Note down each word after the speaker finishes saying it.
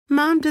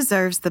Mom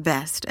deserves the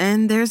best,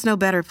 and there's no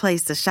better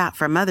place to shop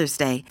for Mother's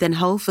Day than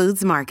Whole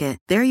Foods Market.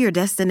 They're your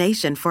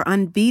destination for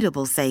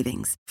unbeatable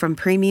savings, from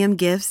premium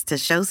gifts to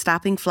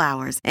show-stopping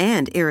flowers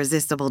and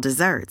irresistible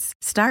desserts.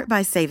 Start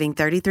by saving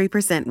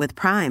 33% with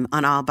Prime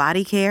on all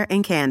body care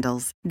and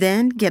candles.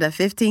 Then get a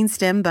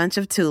 15-stem bunch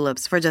of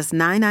tulips for just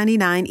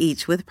 $9.99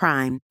 each with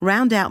Prime.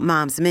 Round out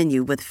Mom's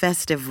menu with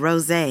festive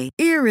rosé,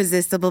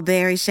 irresistible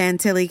berry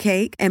chantilly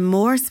cake, and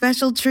more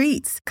special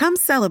treats. Come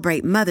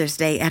celebrate Mother's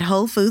Day at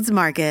Whole Foods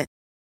Market.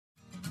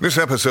 This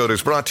episode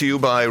is brought to you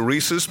by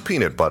Reese's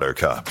Peanut Butter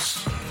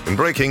Cups. In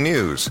breaking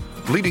news,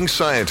 leading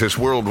scientists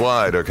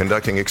worldwide are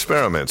conducting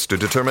experiments to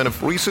determine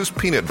if Reese's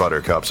Peanut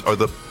Butter Cups are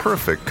the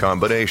perfect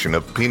combination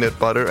of peanut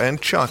butter and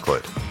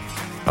chocolate.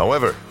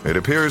 However, it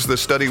appears the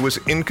study was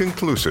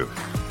inconclusive,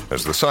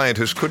 as the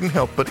scientists couldn't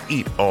help but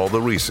eat all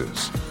the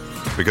Reese's.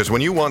 Because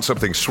when you want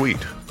something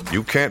sweet,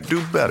 you can't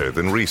do better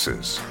than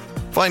Reese's.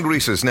 Find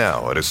Reese's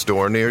now at a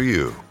store near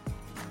you.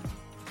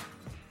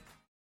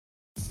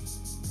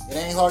 It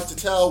ain't hard to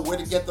tell where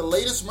to get the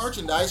latest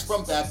merchandise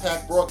from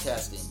Backpack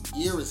Broadcasting.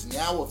 Gear is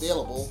now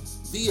available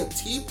via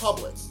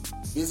TeePublic.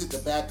 Visit the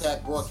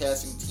Backpack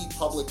Broadcasting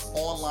TeePublic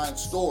online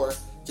store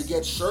to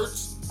get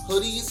shirts,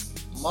 hoodies,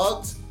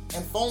 mugs,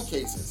 and phone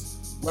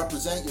cases.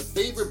 Represent your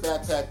favorite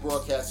Backpack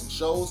Broadcasting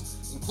shows,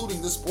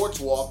 including the Sports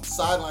Walk,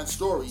 Sideline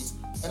Stories,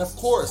 and of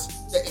course,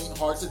 the Ain't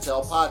Hard to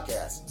Tell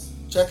podcast.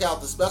 Check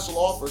out the special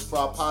offers for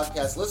our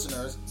podcast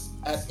listeners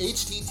at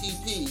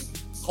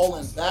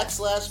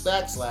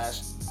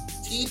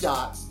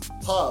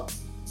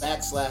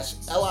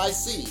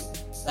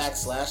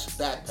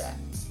http://t.pub/lic/backpack.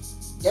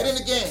 Get in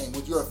the game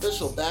with your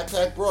official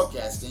Backpack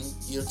Broadcasting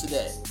gear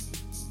today.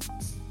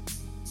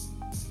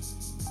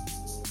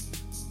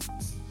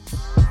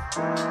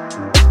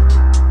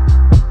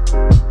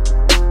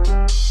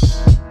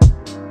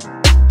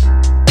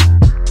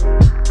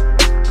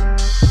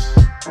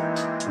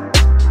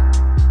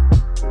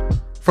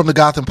 From the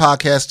Gotham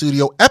Podcast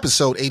Studio,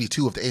 episode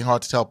 82 of the Ain't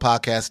Hard to Tell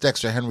podcast,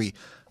 Dexter Henry,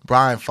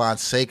 Brian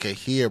Fonseca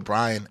here.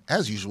 Brian,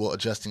 as usual,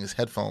 adjusting his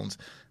headphones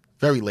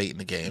very late in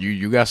the game.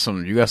 You got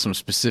some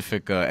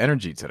specific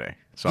energy today.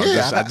 So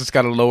Yeah, I just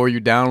got to lower you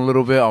down a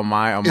little bit on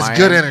my It's end.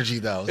 good energy,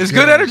 though. It's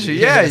good energy.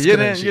 Yeah, it's good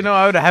energy. you know,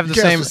 I would have the You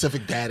get a same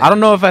specific dad I don't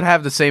know energy. if I'd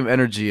have the same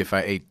energy if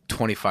I ate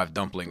 25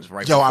 dumplings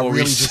right Yo, before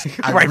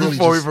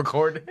we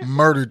recorded.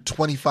 murdered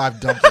 25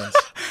 dumplings.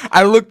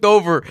 I looked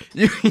over.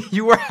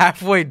 You were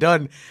halfway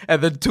done,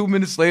 and then 2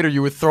 minutes later,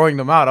 you were throwing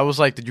them out. I was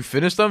like, "Did you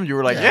finish them?" You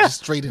were like, "Yeah."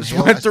 Just straight Just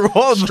inhaled. went through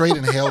all of them. Straight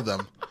inhaled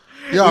them.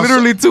 Yo,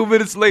 Literally 2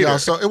 minutes later. Yo,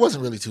 so it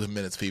wasn't really 2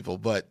 minutes, people,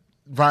 but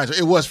Brian,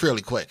 it was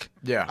fairly quick.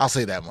 Yeah. I'll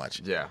say that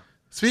much. Yeah.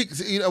 We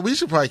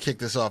should probably kick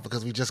this off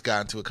because we just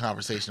got into a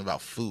conversation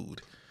about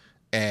food.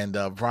 And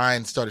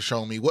Brian started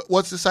showing me,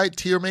 what's the site?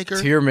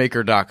 Tiermaker?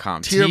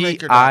 Tiermaker.com.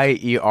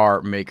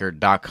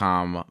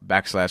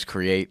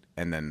 TIERmaker.com/create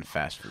and then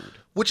fast food.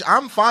 Which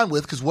I'm fine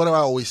with because what do I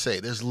always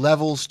say? There's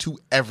levels to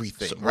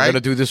everything, So right? we're going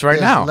to do this right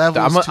There's now.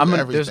 levels to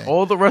everything. There's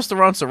all the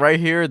restaurants are right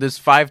here. There's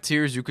 5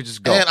 tiers. You could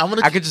just go. And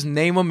I could just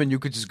name them and you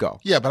could just go.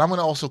 Yeah, but I'm going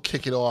to also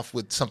kick it off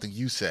with something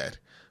you said.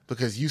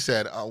 Because you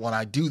said, when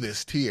I do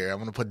this tier, I'm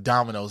going to put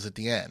Domino's at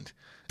the end.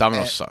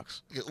 Domino's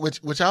sucks.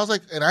 Which I was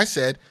like, and I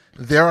said,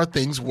 there are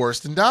things worse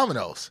than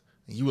Domino's.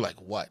 And you were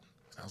like, what?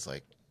 I was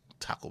like,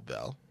 Taco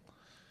Bell.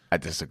 I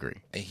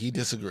disagree. And he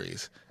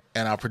disagrees.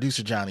 And our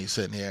producer, Johnny, is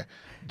sitting here.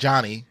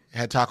 Johnny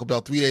had Taco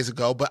Bell 3 days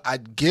ago, but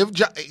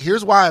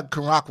here's why I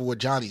can rock with what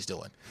Johnny's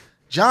doing.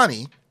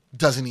 Johnny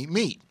doesn't eat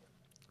meat,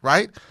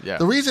 right? Yeah.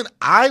 The reason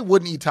I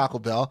wouldn't eat Taco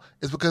Bell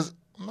is because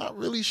I'm not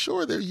really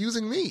sure they're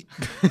using meat.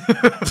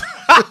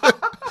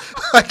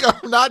 Like,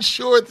 I'm not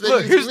sure they're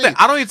Look, using here's the meat. thing.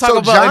 I don't eat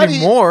Taco Bell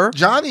anymore.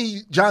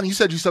 Johnny, you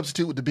said you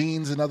substitute with the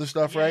beans and other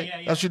stuff, right? Yeah.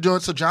 That's what you're doing.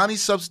 So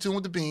Johnny's substituting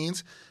with the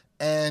beans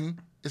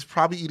and is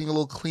probably eating a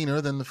little cleaner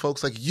than the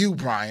folks like you,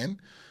 Brian,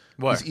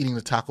 who's eating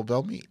the Taco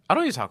Bell meat. I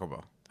don't eat Taco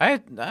Bell.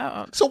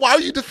 So why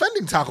are you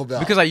defending Taco Bell?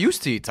 Because I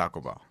used to eat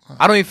Taco Bell.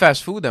 I don't eat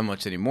fast food that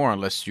much anymore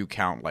unless you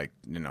count, like,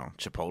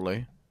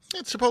 Chipotle.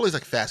 Yeah, Chipotle's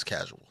like fast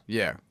casual.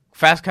 Yeah.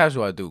 Fast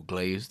casual I do.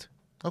 Glazed.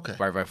 Okay.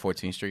 Right by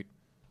 14th Street.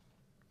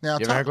 Now,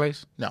 You ever had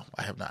glazed? No,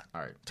 I have not.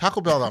 All right. Taco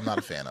Bell, I'm not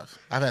a fan of.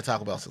 I've had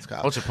Taco Bell since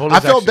college. Oh, Chipotle's I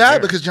felt actually bad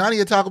there. because Johnny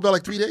had Taco Bell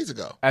like 3 days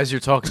ago. As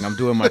you're talking, I'm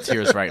doing my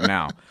tiers right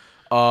now.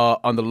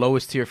 On the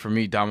lowest tier for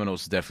me,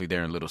 Domino's is definitely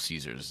there, and Little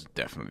Caesars is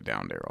definitely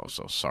down there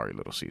also. Sorry,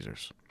 Little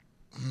Caesars.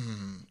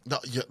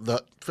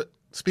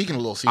 Speaking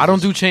of Little Caesars, I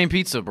don't do chain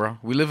pizza, bro.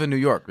 We live in New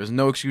York. There's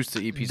no excuse to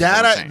eat pizza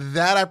from a chain.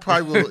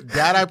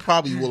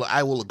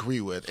 I will agree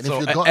with. And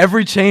So if you're going,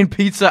 every chain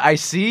pizza I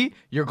see,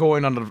 you're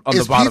going on the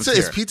bottom tier.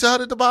 Is Pizza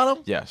Hut at the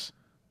bottom? Yes.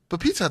 But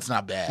Pizza Hut's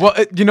not bad. Well,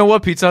 you know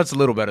what? Pizza Hut's a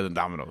little better than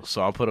Domino's,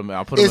 so I'll put them in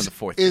the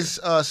fourth tier. Is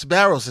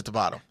Sbarro's at the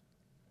bottom?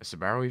 Is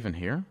Sbarro even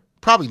here?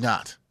 Probably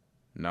not.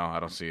 No,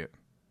 I don't see it.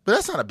 But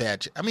that's not a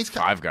bad. I mean, it's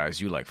Five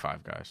Guys. You like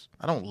Five Guys.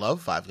 I don't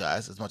love Five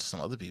Guys as much as some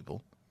other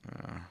people.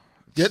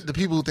 Yet the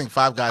people who think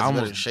Five Guys is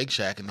better than Shake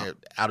Shack and they're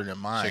out of their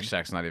mind. Shake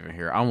Shack's not even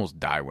here. I almost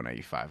die when I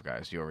eat Five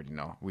Guys. You already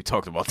know. We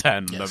talked about that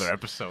in another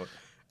episode.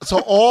 So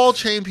all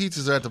chain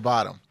pizzas are at the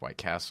bottom. White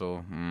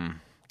Castle,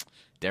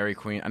 Dairy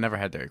Queen. I never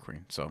had Dairy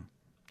Queen, so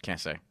can't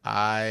say.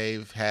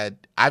 I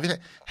haven't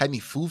had any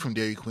food from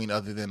Dairy Queen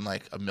other than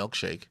like a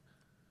milkshake.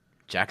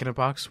 Jack in the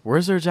Box?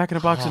 Where's there a Jack in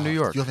the Box in New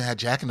York? You haven't had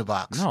Jack in the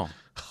Box? No.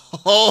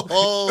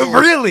 Oh,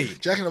 Really?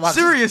 Jack in the Box.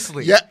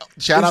 Seriously? Yeah.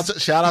 Shout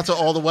out to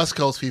all the West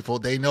Coast people.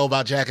 They know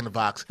about Jack in the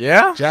Box.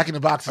 Yeah? Jack in the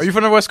Box. Are you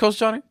from the West Coast,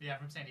 Johnny? Yeah,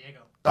 from San Diego.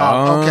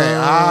 Oh, okay.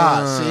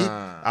 See,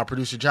 our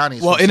producer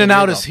Johnny. Well,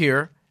 In-N-Out is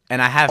here, and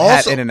I have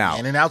had In-N-Out.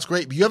 In-N-Out's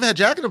great, but you haven't had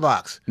Jack in the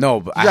Box. No,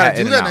 but you I gotta had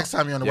do In-N-Out. that next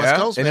time you're on the West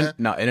Coast, man.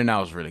 No,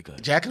 In-N-Out is really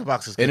good. Jack in the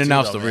Box is good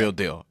In-N-Out's too, the though, real man.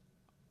 deal.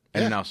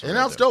 Yeah. In-N-Out's the real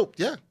In-N-Out's deal. dope.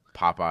 Yeah.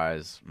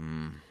 Popeyes,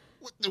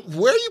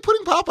 Where are you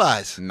putting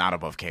Popeyes? not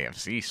above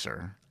KFC,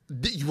 sir.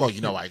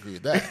 Well, I agree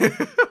with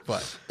that,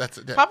 but that's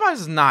Popeyes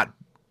is not.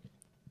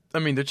 I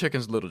mean, their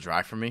chicken's a little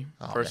dry for me,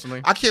 Oh, personally.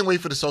 man. I can't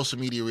wait for the social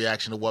media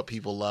reaction to what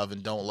people love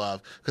and don't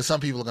love, because some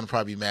people are going to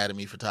probably be mad at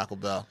me for Taco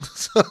Bell.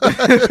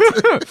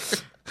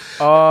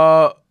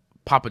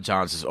 Papa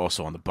John's is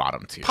also on the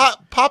bottom tier.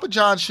 Papa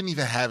John shouldn't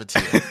even have a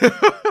tier.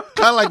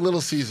 Kind of like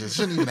Little Caesars,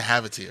 shouldn't even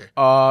have a tier.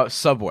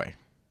 Subway.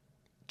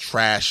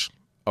 Trash.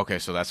 Okay,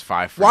 so that's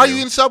 5 for Why are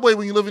you in Subway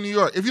when you live in New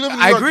York? If you live in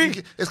New I York,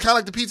 agree. it's kind of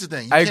like the pizza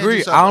thing. You I can't do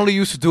agree. Subway. I only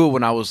used to do it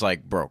when I was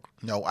like broke.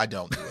 No, I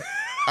don't do it.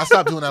 I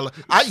stopped doing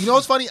that. You know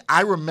what's funny?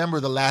 I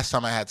remember the last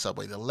time I had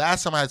Subway. The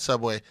last time I had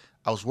Subway,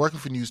 I was working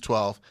for News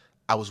 12.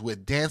 I was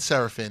with Dan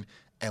Serafin.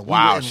 And we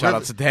Wow, were in shout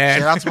out to Dan.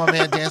 Shout out to my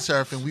man Dan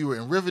Serafin. We were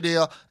in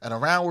Riverdale, and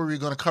around where we were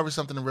going to cover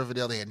something in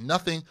Riverdale, they had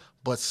nothing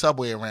but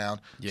Subway around.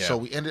 Yeah. So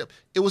we ended up,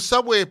 it was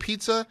Subway and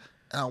pizza,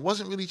 and I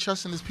wasn't really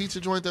trusting this pizza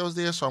joint that was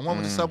there, so I went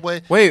with the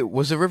Subway. Wait,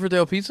 was it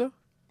Riverdale Pizza?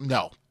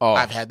 No. Oh.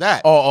 I've had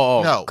that.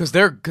 Oh. No. Because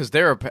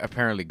they're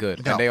apparently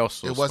good. No, And they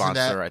also it wasn't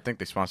sponsor, that. I think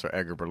they sponsor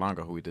Edgar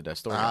Berlanga, who we did that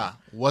story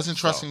Wasn't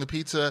trusting the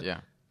pizza. Yeah.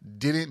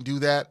 Didn't do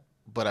that,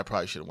 but I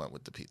probably should have went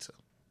with the pizza.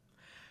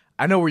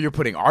 I know where you're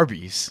putting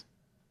Arby's.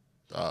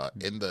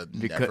 In the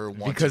Because, never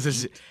want because to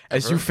as, eat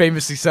as ever. you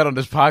famously said on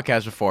this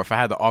podcast before, if I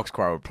had the aux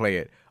cord, I would play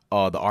it.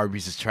 The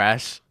Arby's is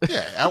trash.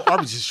 Yeah,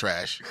 Arby's is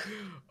trash.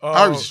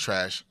 Arby's is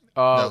trash.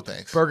 No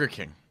thanks. Burger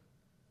King.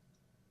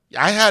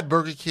 I had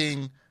Burger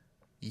King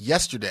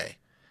yesterday.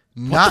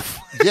 Not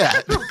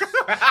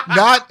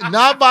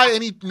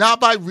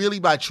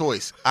by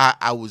choice.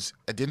 I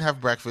didn't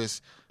have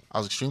breakfast. I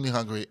was extremely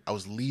hungry. I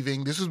was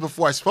leaving. This was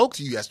before I spoke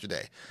to you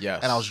yesterday. Yes.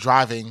 And I was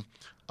driving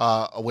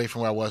away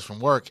from where I was from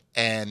work,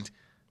 and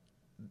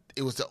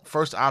it was the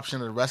first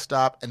option at a rest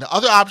stop. And the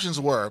other options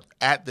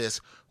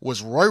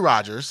was Roy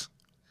Rogers,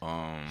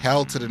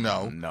 held to the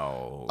no.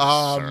 No,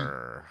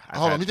 sir.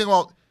 Hold on, let me think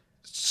about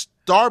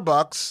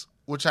Starbucks,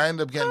 which I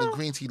ended up getting a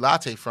green tea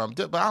latte from,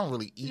 but I don't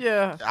really eat.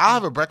 Yeah. I'll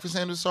have a breakfast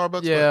sandwich at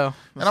Starbucks. Yeah.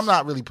 And I'm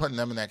not really putting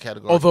them in that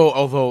category.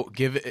 Although,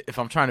 if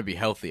I'm trying to be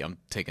healthy, I'm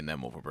taking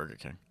them over Burger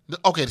King.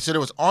 Okay, so there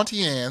was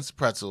Auntie Anne's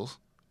pretzels.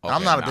 Okay,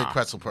 I'm not a big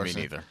pretzel person.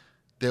 Me neither.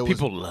 There was,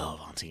 People love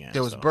Auntie Anne's.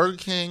 There was though. Burger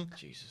King.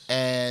 Jesus.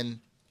 And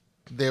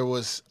there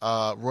was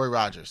Roy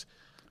Rogers.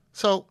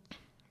 So,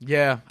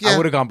 Yeah, Yeah. I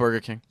would have gone Burger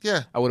King.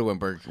 yeah, I would have went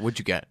Burger King. What'd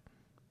you get?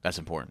 That's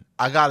important.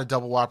 I got a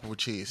double Whopper with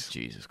cheese.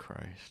 Jesus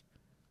Christ.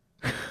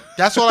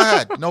 That's all I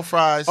had. No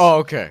fries. Oh,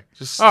 okay.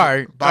 Just all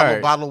right.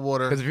 bottle of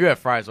water. Because if you had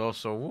fries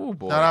also, oh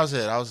boy. No, that was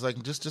it. I was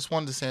like, just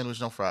wanted the sandwich,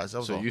 no fries. That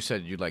was So all. you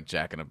said you like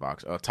Jack in the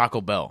Box.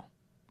 Taco Bell.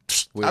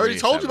 I already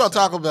told you about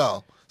Taco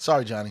Bell.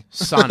 Sorry, Johnny.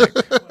 Sonic.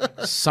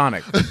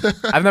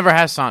 I've never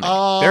had Sonic.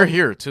 They're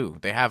here too.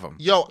 They have them.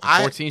 Yo,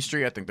 On 14th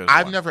Street, I think there's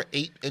I've one. never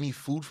ate any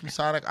food from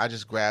Sonic. I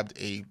just grabbed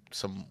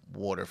some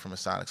water from a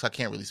Sonic, so I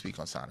can't really speak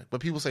on Sonic. But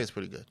people say it's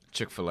pretty good.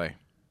 Chick-fil-A.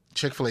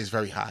 Chick-fil-A is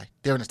very high.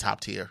 They're in the top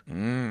tier.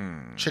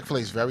 Chick-fil-A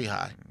is very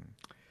high.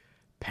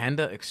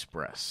 Panda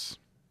Express.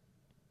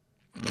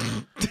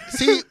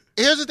 See,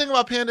 here's the thing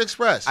about Panda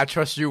Express. I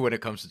trust you when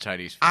it comes to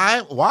Chinese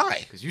food. Why?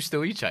 Because you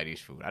still eat Chinese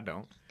food. I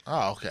don't.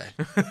 Oh, okay.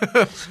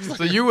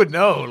 So you would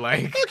know,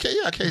 like. Okay,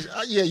 yeah, okay.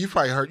 Yeah, you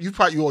probably heard.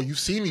 You've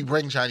seen me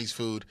bring Chinese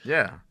food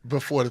Yeah.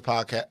 before the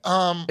podcast.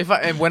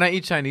 And when I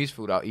eat Chinese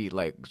food, I'll eat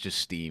like just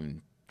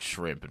steamed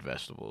shrimp and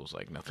vegetables,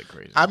 like nothing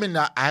crazy. I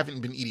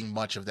haven't been eating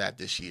much of that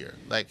this year.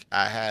 Like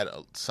I had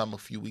some a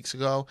few weeks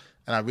ago,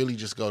 and I really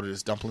just go to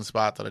this dumpling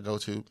spot that I go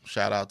to.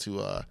 Shout out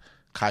to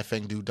Kai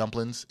Feng Du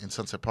Dumplings in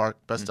Sunset Park.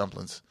 Best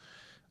dumplings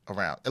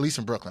around, at least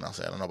in Brooklyn. I'll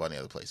say I don't know about any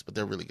other place, but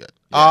they're really good.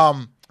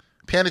 Yeah.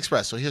 Panda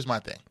Express. So here's my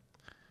thing.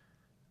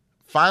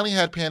 Finally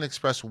had Panda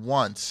Express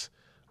once.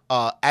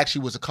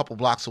 Actually, was a couple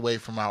blocks away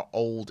from our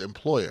old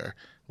employer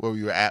where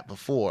we were at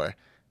before.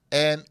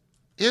 And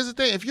here's the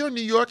thing: if you're in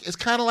New York, it's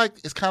kind of like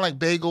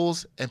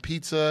bagels and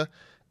pizza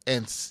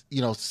and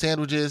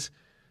sandwiches.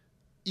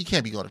 You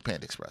can't be going to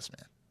Panda Express,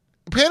 man.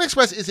 Panda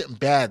Express isn't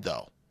bad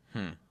though,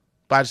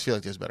 but I just feel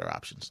like there's better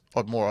options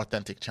or more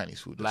authentic Chinese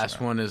food.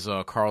 Last one is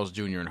Carl's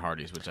Jr. and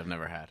Hardee's, which I've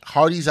never had.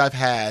 Hardee's I've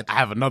had. I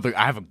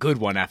have a good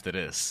one after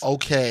this.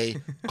 Okay,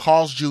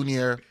 Carl's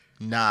Jr.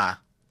 Nah,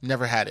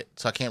 never had it,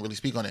 so I can't really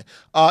speak on it.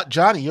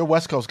 Johnny, you're a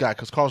West Coast guy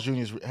because Carl's Jr.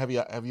 is. Have you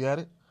had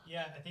it?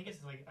 Yeah, I think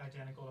it's like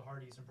identical to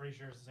Hardee's. I'm pretty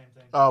sure it's the same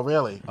thing. Oh,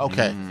 really?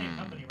 Okay. Same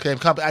company. Right? Same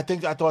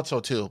company. I thought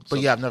so too. But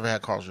yeah, I've never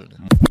had Carl's Jr.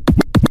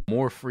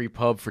 More free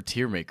pub for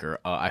tier maker.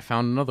 I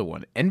found another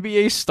one.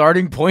 NBA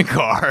starting point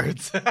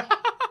guards.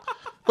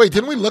 Wait,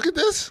 didn't we look at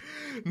this?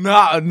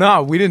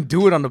 No, we didn't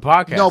do it on the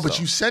podcast. No, but though.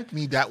 you sent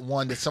me that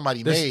one that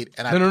somebody This- made,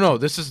 and no.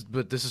 This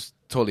is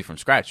totally from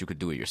scratch. You could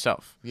do it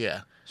yourself.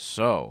 Yeah,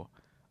 So,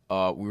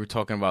 we were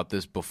talking about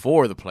this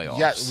before the playoffs.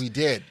 yeah, we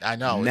did. I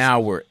know. Now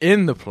we're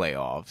in the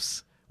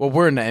playoffs. Well,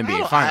 we're in the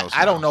NBA finals.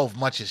 I don't now. know if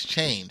much has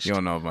changed. You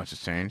don't know if much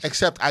has changed.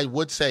 Except I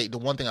would say the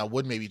one thing I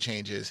would maybe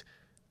change is,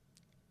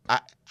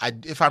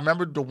 if I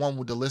remember the one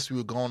with the list we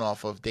were going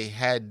off of, they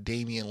had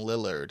Damian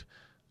Lillard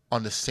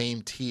on the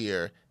same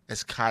tier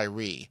as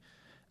Kyrie,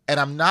 and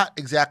I'm not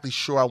exactly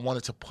sure I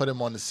wanted to put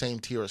him on the same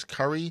tier as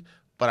Curry,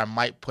 but I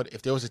might put,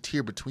 if there was a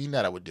tier between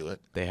that, I would do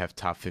it. They have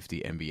top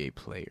 50 NBA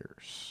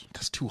players.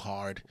 That's too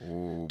hard.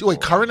 Ooh,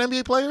 Wait, current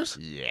NBA players?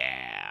 Yeah.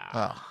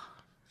 Oh,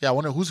 yeah. I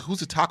wonder who's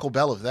the Taco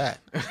Bell of that.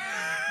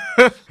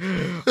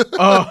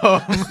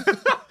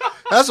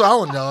 That's what I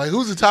want to know. Like,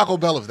 who's the Taco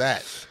Bell of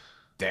that?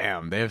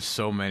 Damn, they have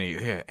so many.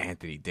 They have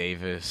Anthony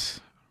Davis.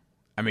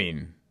 I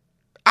mean,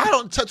 I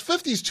don't touch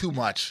 50 is too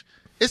much.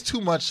 It's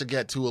too much to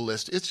get to a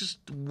list. It's just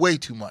way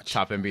too much.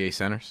 top NBA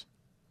centers.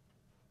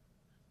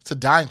 It's a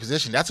dying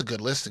position. That's a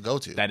good list to go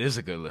to. That is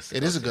a good list.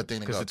 It is a good thing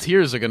to because go the to.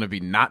 tiers are going to be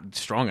not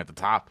strong at the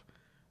top.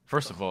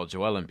 First of all,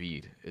 Joel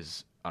Embiid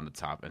is on the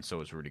top, and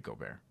so is Rudy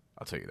Gobert.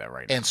 I'll tell you that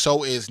right now. And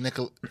so is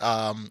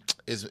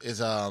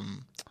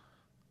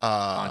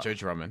Andre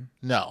Drummond.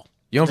 no.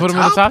 You don't The put him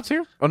in the top? top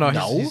tier? Oh no,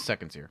 No. he's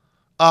second tier.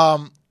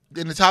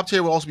 In the top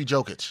tier will also be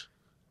Jokic.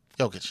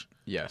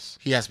 Yes.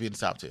 He has to be in the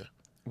top tier.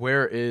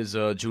 Where is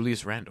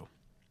Julius Randle?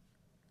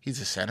 He's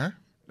a center?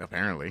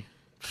 Apparently,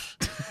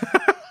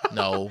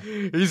 No.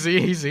 he's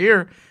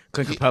here.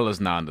 Clint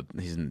Capella's not.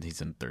 He's in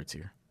the third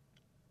tier.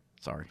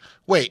 Sorry.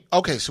 Wait,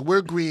 okay, so we're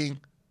agreeing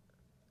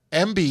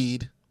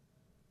Embiid.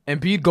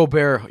 Embiid,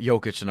 Gobert,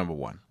 Jokic, number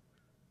one.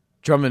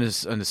 Drummond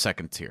is in the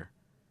second tier.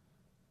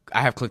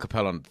 I have Clint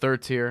Capella on the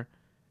third tier.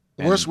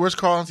 and Where's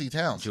Karl Anthony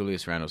Towns?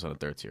 Julius Randle's on the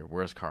third tier.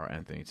 Where's Karl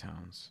Anthony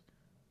Towns?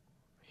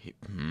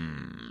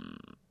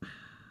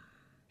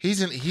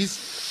 He's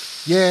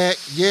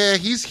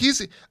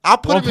I'll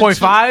put him in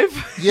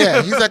 1.5?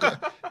 Yeah, he's like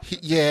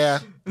yeah.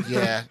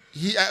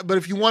 But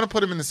if you want to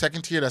put him in the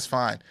second tier, that's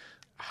fine.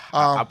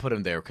 I'll put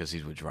him there because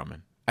he's with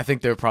Drummond. I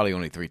think there are probably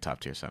only 3 top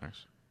tier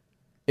centers.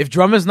 If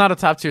Drummond's not a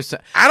top tier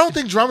center, I don't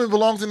think Drummond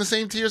belongs in the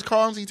same tier as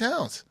Karl Anthony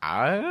Towns.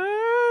 Karl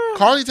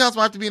Anthony Towns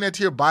might have to be in that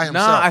tier by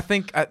himself. I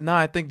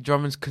think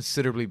Drummond's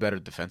considerably better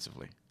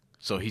defensively,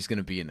 so he's going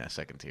to be in that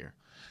second tier.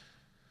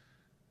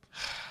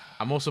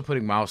 I'm also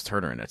putting Miles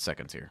Turner in that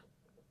second tier.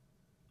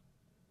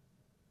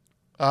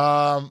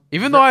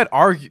 Even though I'd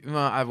argue,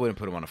 I wouldn't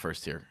put him on the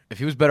first tier. If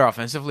he was better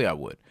offensively, I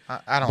would.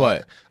 I don't.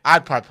 But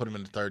I'd probably put him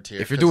in the third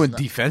tier. if you're 'cause doing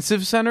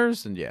defensive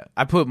centers, then yeah,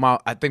 I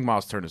think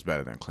Miles Turner's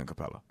better than Clint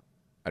Capella.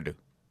 I do.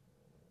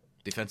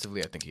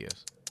 Defensively, I think he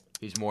is.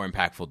 He's more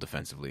impactful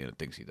defensively in the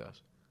things he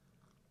does.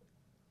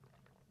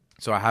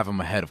 So I have him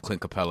ahead of Clint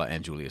Capella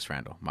and Julius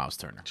Randle, Miles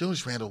Turner.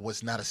 Julius Randle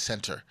was not a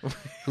center. Can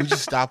we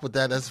just stop with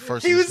that? That's the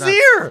first He thing. was It's not-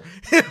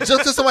 here. Just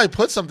because somebody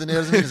put something there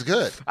doesn't mean it's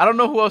good. I don't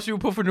know who else you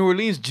would put for New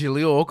Orleans.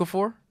 Jahlil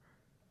Okafor?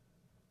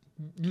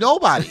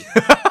 Nobody.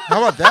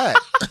 How about that?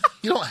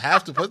 You don't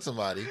have to put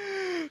somebody.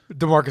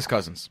 DeMarcus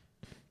Cousins.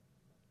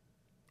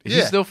 Is he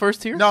Yeah. still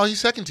first tier? No, he's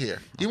second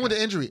tier. Even with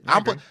the injury.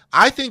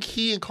 I think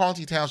he and Karl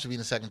Anthony Towns should be in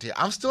the second tier.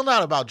 I'm still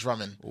not about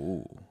Drummond.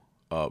 Ooh.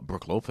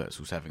 Brooke Lopez,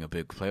 who's having a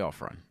big playoff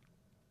run.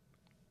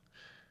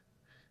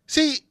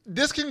 See,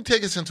 this can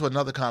take us into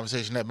another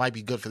conversation that might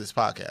be good for this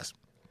podcast.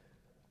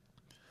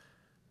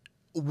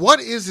 What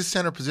is the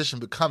center position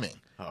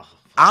becoming? Oh.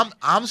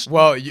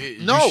 Well,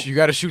 you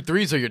got to shoot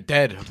threes or you're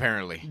dead,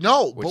 apparently.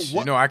 No, Which,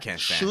 but what I can't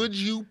stand. should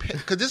you pick?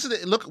 Because this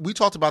is look. We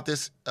talked about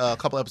this a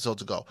couple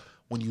episodes ago.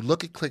 When you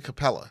look at Clint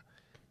Capella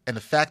and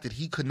the fact that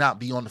he could not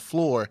be on the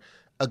floor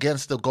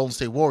against the Golden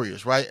State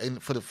Warriors, right,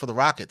 and for the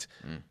Rockets,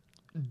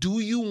 do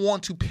you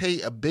want to pay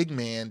a big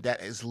man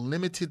that has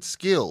limited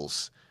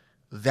skills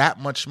that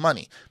much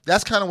money?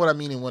 That's kind of what I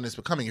mean in when it's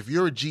becoming. If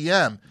you're a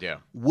GM,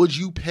 would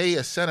you pay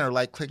a center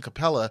like Clint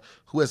Capella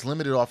who has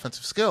limited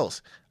offensive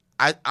skills?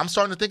 I'm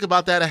starting to think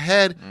about that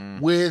ahead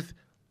with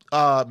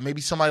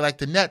maybe somebody like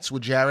the Nets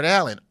with Jared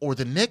Allen or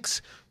the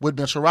Knicks with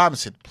Mitchell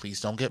Robinson.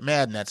 Please don't get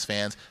mad, Nets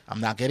fans. I'm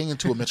not getting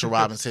into a Mitchell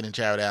Robinson and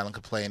Jared Allen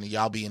complaint and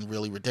y'all being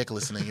really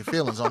ridiculous and in your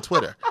feelings on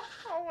Twitter.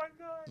 Oh my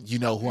God. You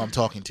know who I'm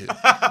talking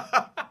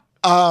to.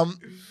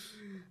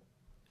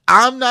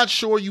 I'm not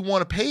sure you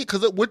want to pay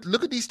because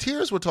look at these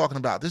tiers we're talking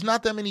about. There's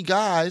not that many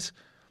guys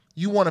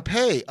you want to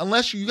pay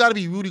unless you got to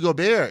be Rudy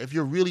Gobert if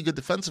you're really good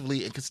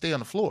defensively and can stay on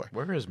the floor.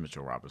 Where is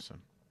Mitchell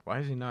Robinson? Why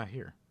is he not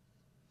here?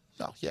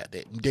 No, yeah,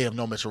 they have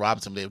no Mitchell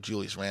Robinson. They have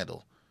Julius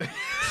Randle. Okay.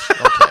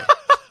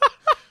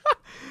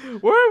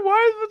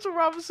 Why is Mitchell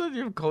Robinson?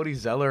 You have Cody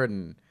Zeller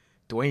and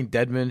Dwayne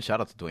Dedman. Shout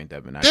out to Dwayne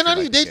Dedman.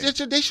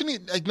 They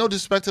shouldn't. Like, no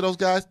disrespect to those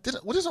guys. They're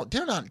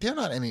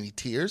not in any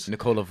tiers.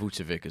 Nikola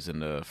Vucevic is in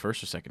the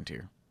first or second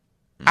tier.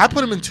 I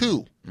put him in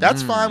 2.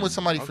 That's fine with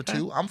somebody for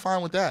 2. I'm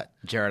fine with that.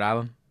 Jared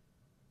Allen.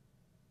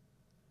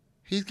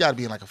 He's got to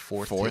be in like a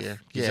fourth tier.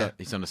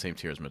 He's on the same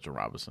tier as Mitchell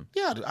Robinson.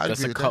 Yeah, I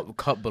That's agree a with that.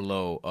 cut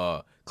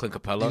below Clint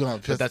Capella, You're gonna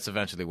but piss- that's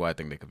eventually what I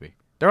think they could be.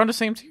 They're on the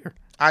same tier.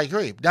 I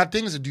agree. That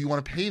thing is, do you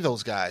want to pay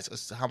those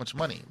guys how much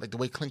money? Like the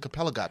way Clint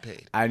Capella got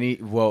paid. I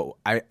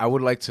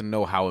would like to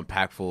know how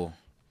impactful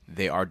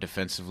they are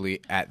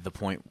defensively at the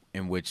point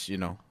in which,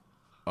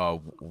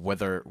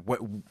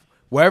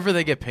 wherever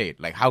they get paid,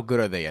 like how good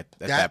are they at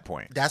that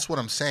point? That's what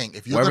I'm saying.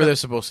 If you're Wherever gonna, they're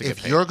supposed to get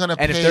if paid. you're gonna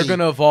and pay, if they're going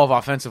to evolve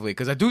offensively,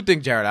 because I do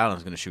think Jared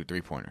Allen's going to shoot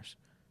 3-pointers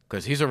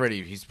because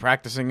he's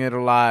practicing it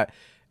a lot.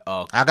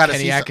 I gotta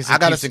Kenny see. Atkinson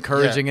keeps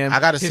encouraging him. I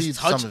got to His see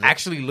touch some of it.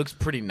 actually looks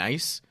pretty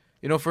nice,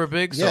 for a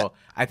big. Yeah. So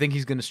I think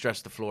he's going to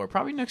stretch the floor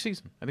probably next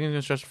season. I think he's going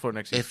to stretch the floor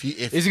next season.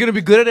 If Is he going to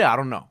be good at it? I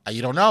don't know.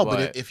 You don't know, but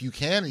But- if you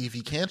can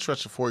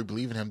stretch the floor, you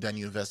believe in him, then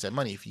you invest that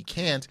money. If you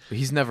can't, But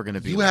he's never going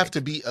to be. you have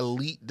to be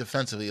elite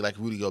defensively, like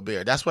Rudy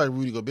Gobert. That's why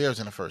Rudy Gobert is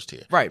in the first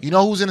tier. Right. You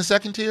know who's in the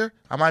second tier?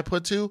 I might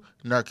put too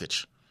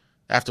Nurkic,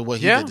 after what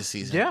he did this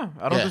season. Yeah,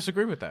 I don't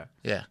disagree with that.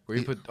 Yeah. Where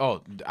you put?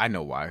 Oh, I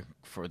know why.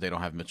 They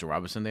don't have Mitchell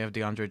Robinson. They have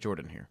DeAndre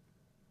Jordan here,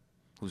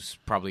 who's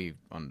probably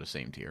on the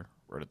same tier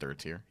or the third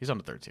tier. He's on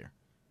the third tier,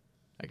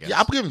 I guess. Yeah,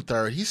 I'll give him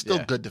third. He's still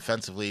Yeah. good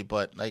defensively,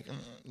 but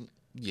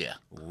yeah.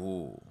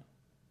 Ooh,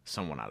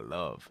 someone I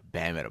love,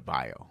 Bam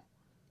Adebayo.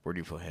 Where do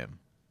you put him?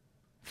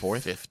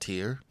 Fourth, Fifth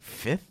tier.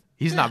 fifth?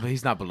 He's not.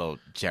 He's not below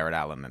Jared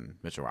Allen and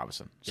Mitchell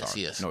Robinson. Yes,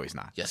 Sorry. he is. No, he's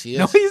not. Yes, he is.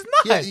 No, he's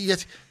not. Yes,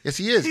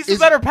 he is. He's a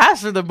better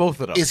passer than both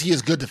of them. Is he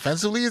as good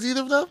defensively as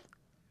either of them?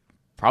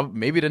 Probably,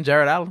 maybe than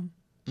Jared Allen.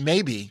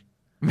 Maybe.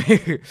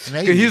 Maybe.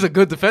 He's a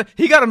good defense.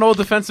 He got an all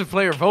defensive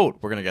player vote.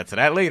 We're gonna get to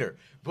that later.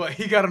 But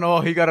he got an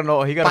all. By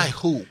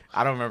who?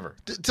 I don't remember.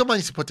 Somebody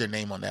needs to put their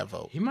name on that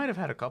vote. He might have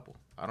had a couple.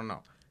 I don't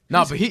know.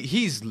 No, but he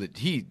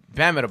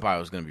Bam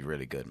Adebayo is going to be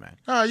really good, man.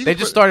 You They can just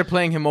put- started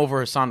playing him over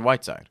Hassan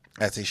Whiteside.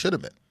 As he should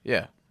have been.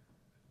 Yeah.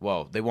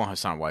 Well, they want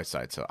Hassan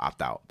Whiteside to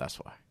opt out. That's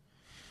why.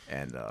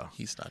 And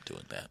He's not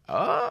doing that.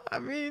 I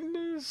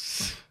mean,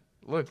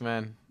 look,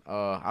 man.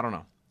 I don't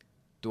know.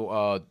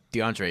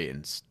 DeAndre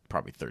Ayton's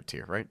probably third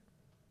tier, right?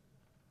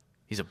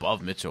 He's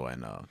above Mitchell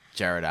and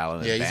Jared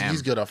Allen. Yeah, and Bam.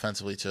 he's good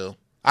offensively too.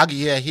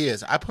 Yeah, he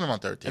is. I put him on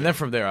third tier. And then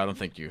from there, I don't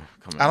think you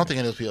come. I don't think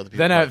any of those other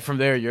people. Then from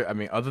there,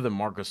 other than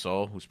Marc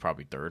Gasol, who's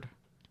probably third,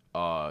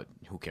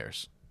 who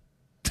cares?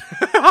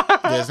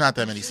 There's not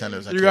that many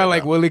centers. You got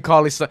like Willie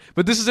Cauley-Stein.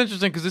 But this is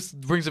interesting because this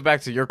brings it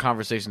back to your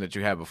conversation that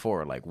you had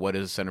before. Like, what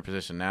is center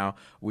position now?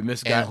 We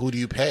miss guys. And who do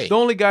you pay? The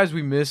only guys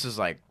we miss is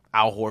like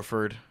Al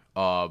Horford,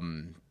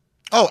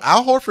 Oh,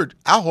 Al Horford.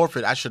 Al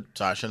Horford. I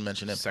shouldn't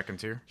mention him. second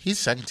tier. He's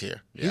second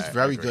tier. Yeah, He's I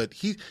very agree. good.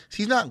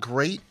 He's not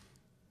great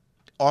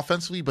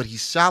offensively, but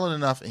he's solid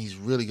enough, and he's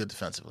really good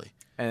defensively.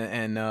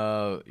 And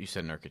you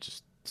said Nurkic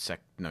is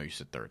No, you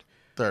said third.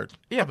 Third.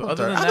 Yeah, but I'll put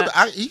other him than third.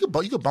 that,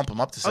 you could bump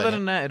him up to other second.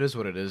 than that, it is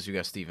what it is. You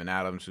got Steven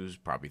Adams, who's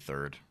probably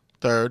third.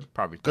 Third.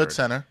 Probably Good third.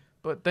 center.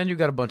 But then you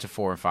got a bunch of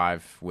 4 and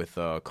 5 with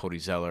Cody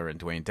Zeller and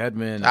Dwayne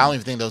Dedman. I don't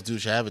even think those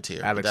dudes should have a tier.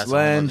 but Alex that's a whole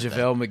Len, other thing.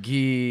 JaVale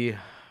McGee,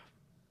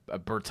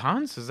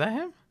 Bertans, is that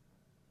him?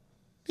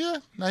 Yeah,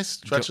 nice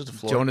stretch of the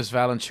floor. Jonas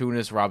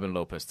Valanciunas, Robin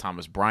Lopez,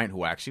 Thomas Bryant,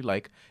 who I actually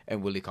like,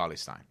 and Willie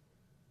Cauley-Stein.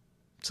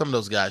 Some of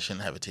those guys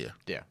shouldn't have a tier.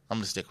 Yeah. I'm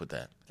going to stick with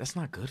that. That's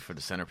not good for the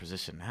center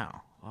position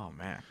now. Oh,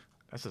 man.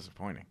 That's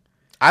disappointing.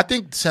 I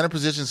think center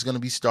position is going to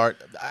be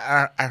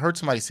I heard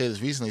somebody say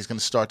this recently. It's going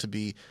to start to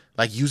be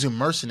like using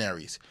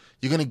mercenaries.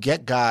 You're going to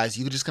get guys.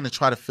 You're just going to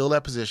try to fill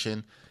that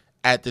position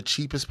at the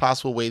cheapest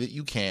possible way that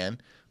you can,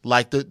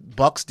 like the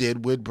Bucks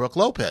did with Brook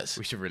Lopez.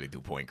 We should really do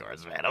point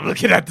guards, man. I'm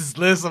looking at this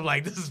list. I'm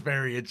like, this is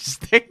very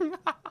interesting.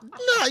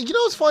 Nah, you know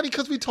what's funny?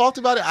 Because we talked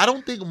about it. I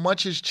don't think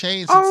much has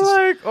changed.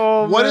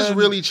 What has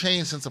really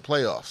changed since the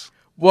playoffs?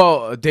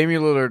 Well,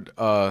 Damian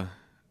Lillard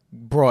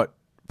brought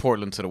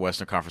Portland to the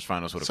Western Conference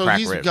Finals with a So crack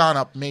he's rib. gone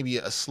up maybe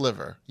a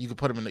sliver. You could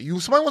put him in.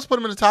 Somebody wants to put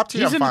him in the top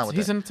tier. I'm fine with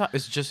He's that. in the top.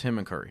 It's just him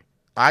and Curry.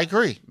 I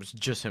agree. It's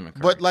just him and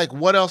Curry. But like,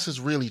 what else has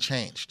really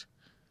changed?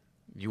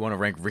 You want to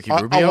rank Ricky Oh,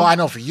 Rubio? well, I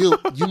know for you,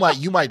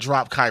 you might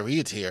drop Kyrie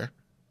a tier.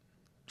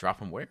 Drop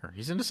him where?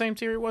 He's in the same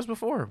tier he was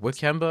before with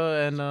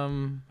Kemba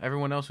and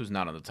everyone else who's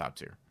not on the top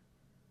tier.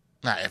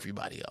 Not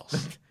everybody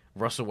else.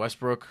 Russell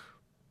Westbrook,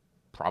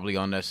 probably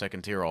on that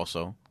second tier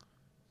also.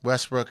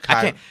 Westbrook,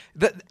 I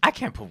Kyrie.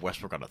 can't put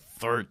Westbrook on a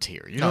third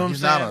tier. You No, know what I'm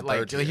he's saying? not on a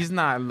third tier. He's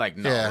not like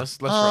no. Yeah. Let's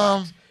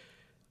relax.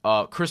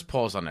 Chris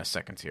Paul's on that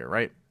second tier,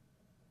 right?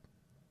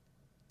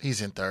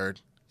 He's in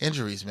third.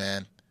 Injuries,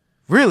 man.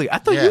 Really? I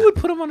thought Yeah. you would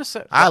put him on the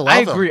second. I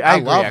love him. agree. I I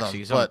agree. love Actually, him,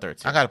 he's on the but third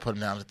tier. I got to put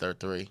him down to third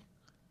three.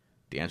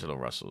 D'Angelo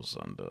Russell's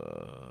on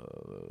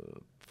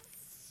the.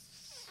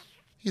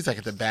 He's like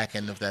at the back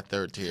end of that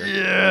third tier.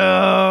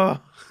 Yeah.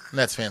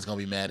 Nets fans gonna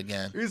be mad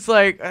again. It's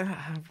like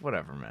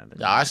whatever, man.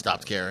 No, I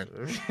stopped caring.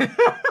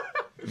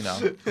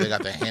 They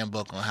got the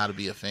handbook on how to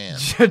be a fan.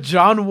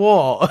 John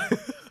Wall.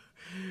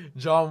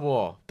 John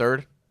Wall,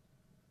 third.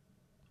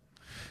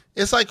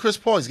 It's like Chris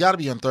Paul. He's got to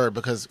be on third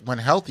because when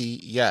healthy,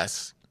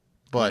 yes,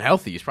 but When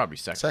healthy, he's probably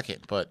second. second.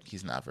 But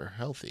he's not very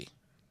healthy.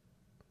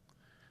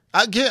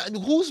 Again,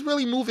 who's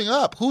really moving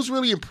up? Who's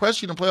really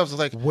impressed you in the playoffs? It's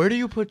like Where do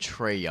you put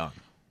Trae Young?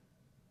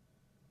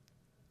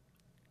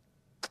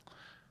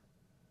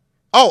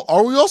 Oh,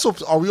 are we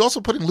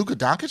also putting Luka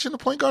Doncic in the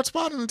point guard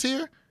spot in the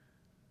tier?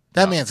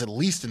 That man's at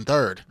least in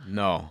third.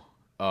 No.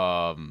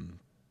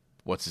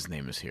 What's his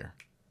name is here?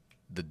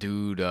 The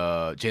dude,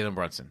 Jalen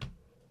Brunson.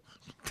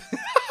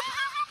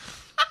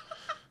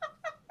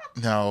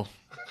 No.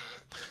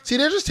 See,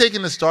 they're just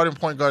taking the starting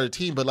point guard of the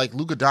team, but like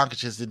Luka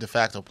Doncic is the de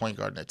facto point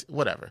guard.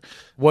 Whatever.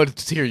 What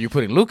tier are you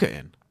putting Luka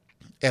in?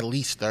 At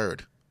least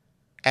third.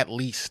 At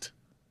least.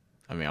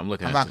 I mean, I'm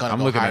looking I'm at not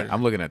gonna go higher.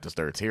 I'm looking at this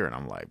third tier, and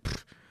I'm like,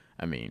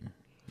 I mean,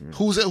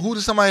 Who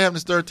does somebody have in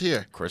this third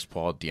tier? Chris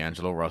Paul,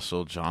 D'Angelo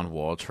Russell, John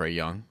Wall, Trae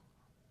Young.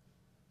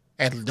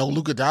 And no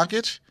Luka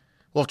Doncic?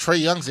 Well, if Trae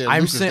Young's there,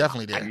 Luka's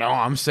definitely there. No,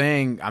 I'm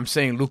saying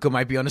Luka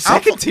might be on the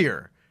second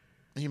tier.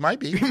 He might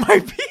be. He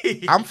might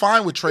be. I'm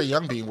fine with Trae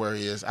Young being where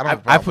he is.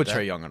 I put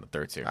Trae Young on the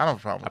third tier. I don't have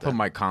a problem with I put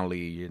Mike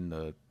Conley in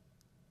the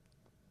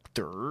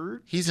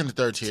third. He's in the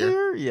third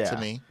tier, yeah. to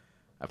me.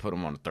 I put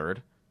him on the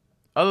third.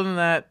 Other than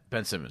that,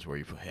 Ben Simmons, where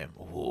you put him?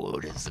 Oh,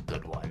 this is a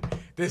good one.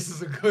 This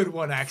is a good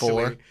one,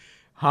 actually. 4.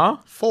 Huh?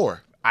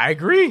 4. I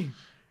agree.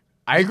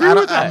 I agree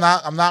with that.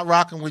 I'm not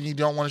rocking when you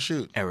don't want to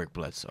shoot. Eric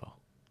Bledsoe.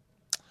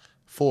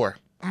 4.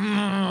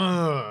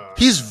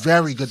 He's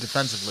very good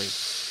defensively.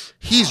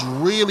 He's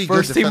really good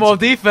First team all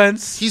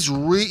defense. He's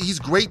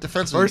great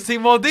defensively. First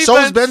team all defense. So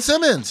is Ben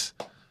Simmons.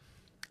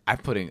 I'm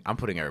putting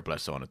Eric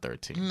Bledsoe on the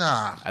third team.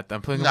 Nah.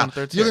 I'm putting him on the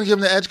third tier. You're going to give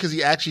him the edge because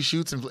he actually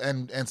shoots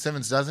and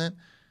Simmons doesn't?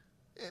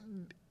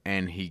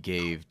 And he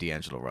gave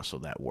D'Angelo Russell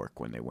that work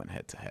when they went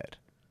head to head.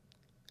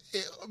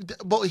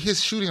 But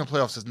his shooting in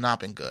playoffs has not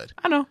been good.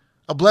 I know.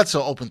 A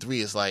Bledsoe open 3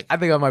 is like... I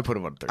think I might put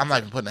him on third. I'm not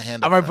even putting a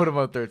hand up. I might put him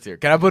on third tier.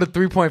 Can I put a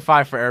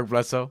 3.5 for Eric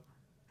Bledsoe?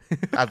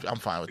 I'm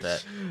fine with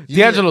that.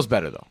 D'Angelo's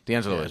better, though.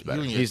 D'Angelo is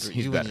better.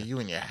 He's better. You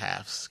and your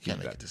halves can't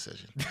make a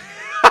decision.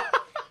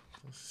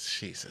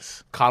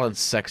 Jesus. Colin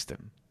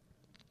Sexton.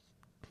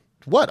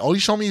 What? All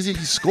you show me is he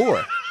can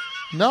score.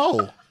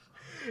 No.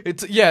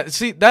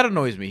 See, that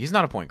annoys me. He's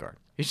not a point guard.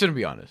 He shouldn't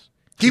be honest.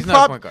 He's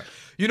not a point guard.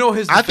 You know,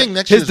 his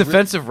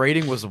defensive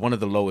rating was one of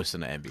the lowest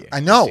in the NBA. I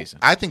know.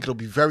 I think it'll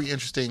be very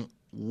interesting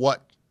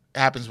what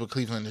happens with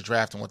Cleveland in the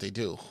draft and what they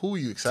do. Who are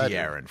you excited?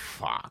 De'Aaron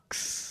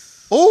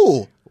Fox.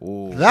 Oh,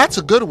 that's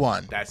a good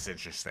one. That's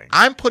interesting.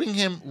 I'm putting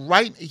him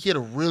right. He had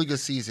a really good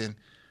season.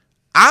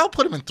 I'll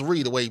put him in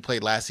 3 the way he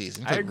played last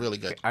season. He played really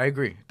good. I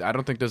agree. I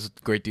don't think there's a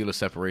great deal of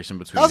separation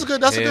between. That's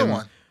a good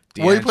one.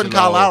 Where are you putting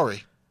Kyle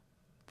Lowry?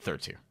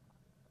 Third tier.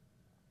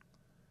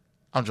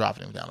 I'm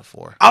dropping him down to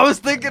 4. I was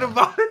thinking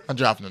about it. I'm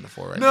dropping him to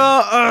 4 right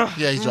now.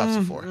 Yeah, he drops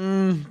to 4.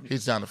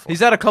 He's down to 4. He's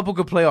had a couple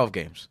good playoff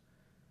games,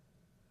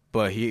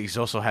 but he's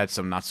also had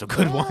some not so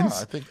good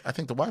ones. I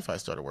think the Wi-Fi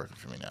started working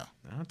for me now.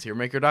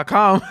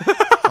 Tiermaker.com.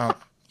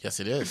 Yes,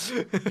 it is.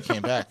 It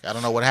came back. I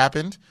don't know what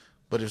happened,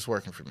 but it's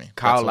working for me.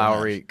 Kyle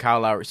Lowry.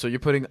 So you're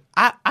putting.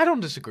 I don't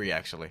disagree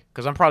actually,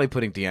 because I'm probably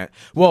putting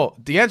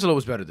D'Angelo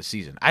was better this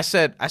season. I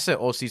said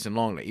all season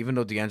long that even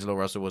though D'Angelo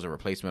Russell was a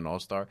replacement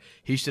All-Star,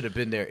 he should have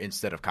been there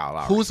instead of Kyle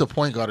Lowry. Who's the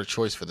point guard of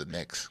choice for the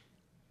Knicks?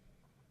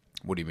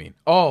 What do you mean?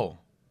 Oh,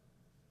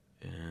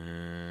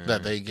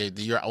 that they gave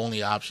your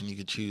only option you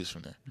could choose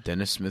from there.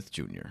 Dennis Smith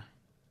Jr.,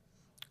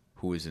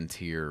 who is in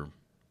tier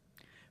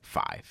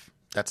 5.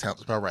 That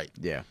sounds about right.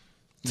 Yeah.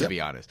 To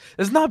be honest,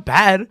 it's not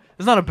bad.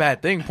 It's not a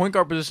bad thing. Point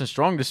guard position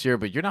strong this year,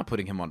 but you're not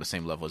putting him on the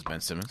same level as Ben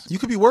Simmons. You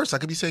could be worse. I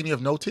could be saying you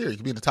have no tier. You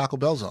could be in the Taco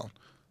Bell zone.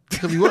 It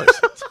could be worse.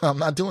 I'm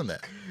not doing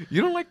that.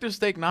 You don't like their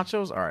steak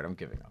nachos? All right, I'm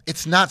giving up.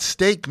 It's not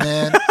steak,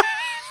 man.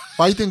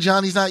 Why do you think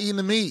Johnny's not eating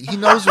the meat? He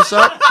knows what's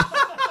up.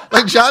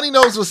 Like Johnny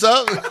knows what's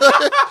up.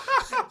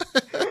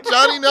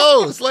 Johnny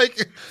knows.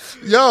 Like,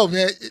 yo,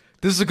 man.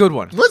 This is a good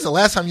one. When's the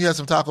last time you had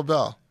some Taco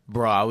Bell?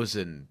 Bro, I was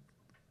in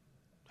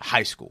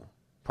high school,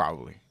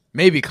 probably.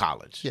 Maybe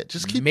college. Yeah,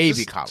 just keep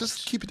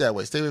it that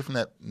way. Stay away from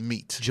that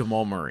meat.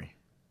 Jamal Murray.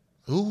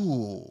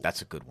 Ooh.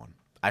 That's a good one.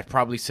 I'd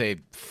probably say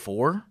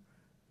 4,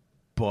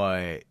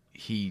 but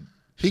I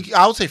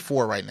would say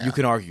 4 right now. You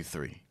can argue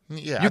 3.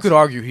 Yeah. You could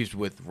argue he's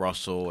with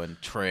Russell and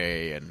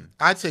Trae and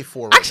I'd say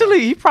 4 right Actually,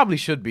 now. He probably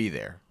should be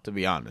there, to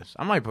be honest.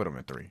 I might put him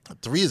at 3.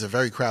 3 is a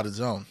very crowded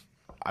zone.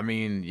 I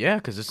mean, yeah,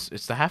 because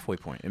it's the halfway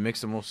point. It makes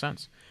the most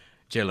sense.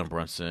 Jalen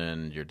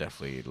Brunson, you're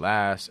definitely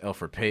last.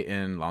 Elfrid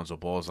Payton, Lonzo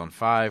Ball's on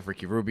 5.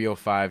 Ricky Rubio,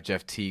 5.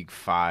 Jeff Teague,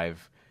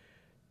 5.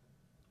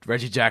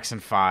 Reggie Jackson,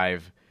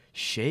 5.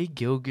 Shai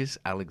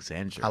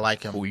Gilgeous-Alexander. I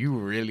like him. Who you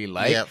really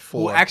like. Yeah,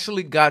 4. Who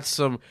actually got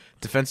some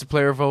defensive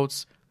player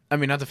votes. I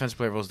mean, not defensive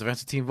player votes,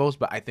 defensive team votes,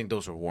 but I think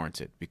those are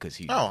warranted because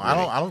he's I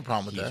don't have a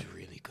problem with that. He's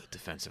really good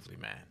defensively,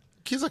 man.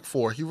 He's like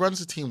 4. He runs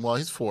the team well.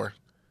 He's 4.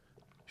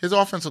 His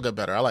offense will get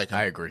better. I like him.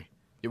 I agree.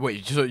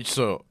 Wait,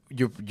 so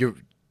you're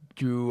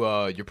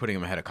putting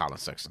him ahead of Colin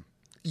Sexton?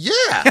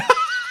 Yeah,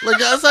 like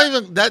that's not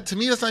even that to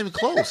me. That's not even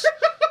close.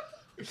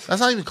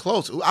 That's not even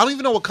close. I don't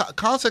even know what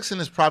Colin Sexton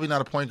is. Probably not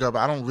a point guard,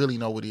 but I don't really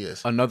know what he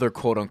is. Another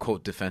quote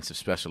unquote defensive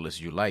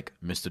specialist you like,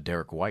 Mr.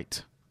 Derek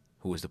White,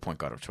 who is the point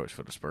guard of choice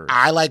for the Spurs.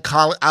 I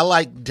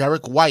like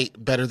Derek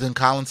White better than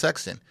Colin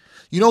Sexton.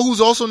 You know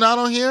who's also not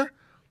on here?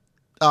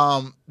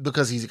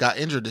 Because he's got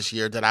injured this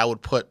year. That I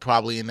would put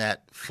probably in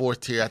that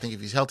 4th tier. I think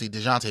if he's healthy,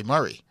 DeJounte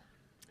Murray.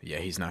 Yeah,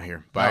 he's not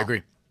here, but No. I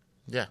agree.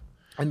 Yeah.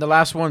 And the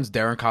last one's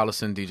Darren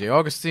Collison, DJ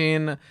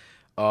Augustine,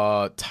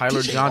 Tyler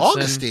DJ Johnson,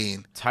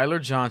 Augustine. Tyler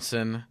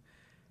Johnson,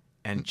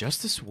 and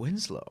Justice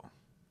Winslow.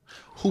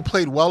 Who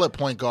played well at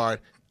point guard.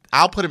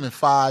 I'll put him in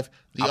 5.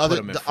 I'll put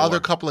him in 4. Other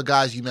couple of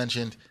guys you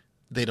mentioned,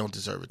 they don't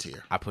deserve a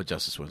tier. I put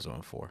Justice Winslow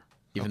in 4.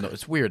 Even though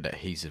it's weird that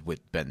he's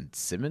with Ben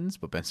Simmons,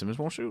 but Ben Simmons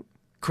won't shoot.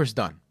 Chris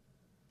Dunn.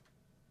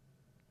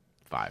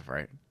 5,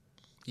 right?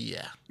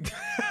 Yeah.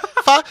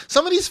 5.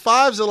 Some of these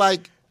 5s are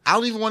like, I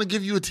don't even want to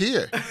give you a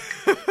tier.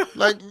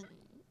 Like,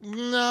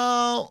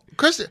 no.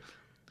 Chris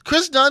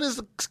Dunn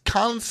is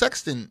Colin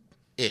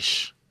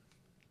Sexton-ish.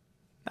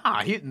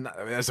 Nah,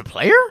 as a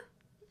player?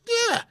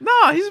 Yeah.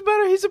 Nah,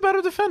 he's a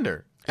better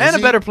defender. And a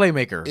he? better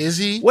playmaker. Is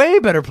he? Way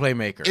better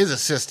playmaker. His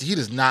assist, he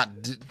does not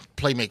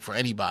play make for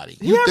anybody.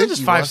 He You think averages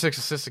he 5-6 was?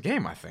 assists a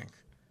game, I think.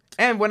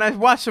 And when I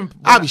watch him...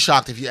 I'd be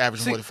shocked if you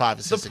averaged more than 5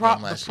 assists a game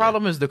last year. The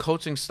problem is the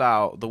coaching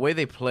style, the way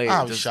they play...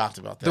 I was shocked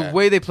about that. The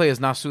way they play is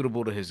not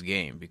suitable to his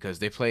game because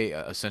they play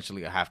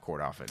essentially a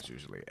half-court offense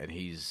usually, and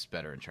he's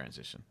better in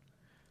transition.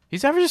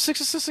 He's averaging 6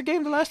 assists a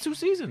game the last 2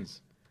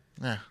 seasons.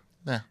 Yeah.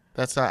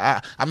 That's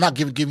not. I'm not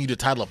giving you the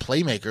title of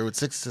playmaker with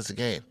 6 assists a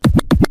game.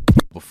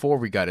 Before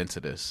we got into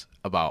this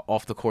about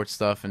off-the-court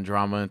stuff and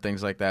drama and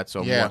things like that,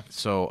 so Yeah.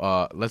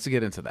 let's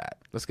get into that.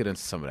 Let's get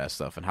into some of that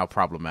stuff and how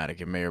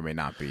problematic it may or may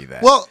not be.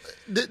 That Well,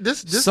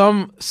 this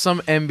some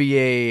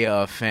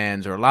NBA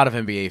fans or a lot of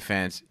NBA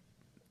fans,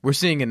 we're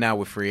seeing it now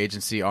with free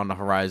agency on the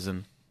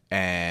horizon,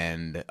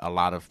 and a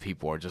lot of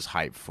people are just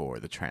hyped for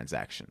the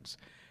transactions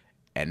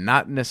and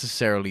not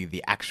necessarily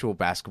the actual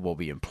basketball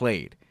being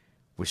played,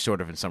 which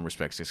sort of in some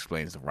respects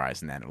explains the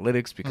rise in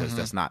analytics because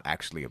that's not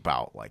actually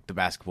about like the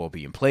basketball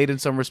being played in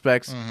some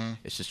respects.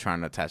 It's just trying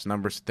to attach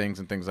numbers to things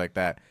and things like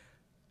that.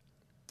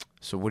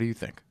 So what do you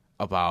think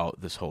about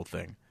this whole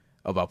thing,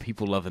 about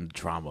people loving the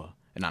drama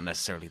and not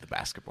necessarily the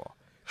basketball?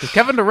 Because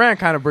Kevin Durant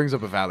kind of brings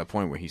up a valid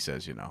point where he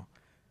says,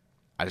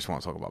 I just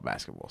want to talk about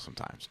basketball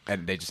sometimes.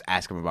 And they just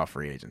ask him about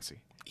free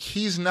agency.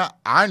 he's not.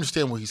 I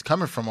understand where he's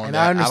coming from on And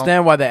that. I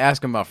understand why they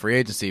ask him about free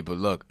agency, but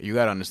look, you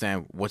got to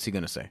understand, what's he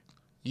going to say?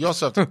 You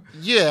also have to,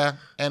 yeah,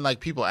 and like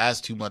people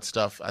ask too much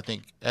stuff, I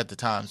think, at the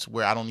times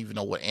where I don't even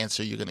know what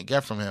answer you're going to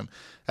get from him.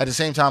 At the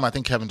same time, I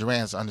think Kevin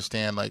Durant's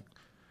understand, like,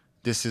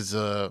 this is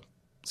a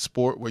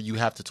sport where you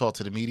have to talk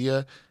to the media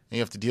and you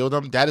have to deal with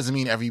them. That doesn't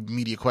mean every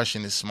media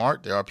question is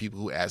smart. There are people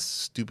who ask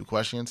stupid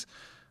questions.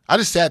 I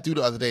just sat through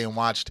the other day and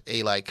watched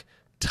a, like,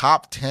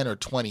 top 10 or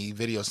 20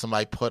 video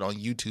somebody put on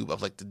YouTube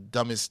of, like, the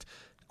dumbest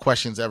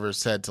questions ever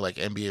said to, like,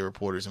 NBA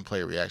reporters and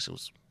player reactions. It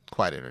was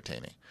quite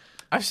entertaining.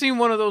 I've seen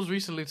one of those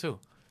recently, too.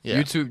 Yeah.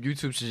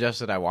 YouTube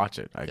suggested I watch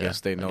it. I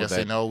guess they know that.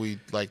 They know we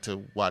like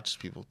to watch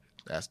people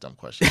ask dumb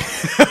questions.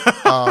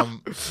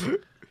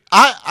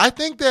 I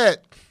think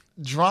that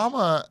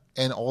drama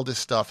and all this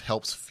stuff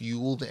helps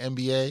fuel the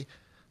NBA.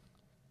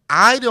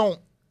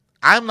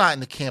 I'm not in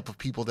the camp of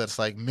people that's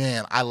like,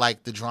 man, I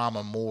like the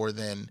drama more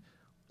than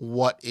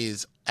what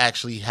is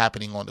actually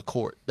happening on the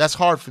court. That's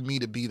hard for me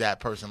to be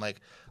that person.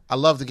 Like, I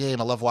love the game.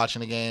 I love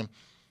watching the game.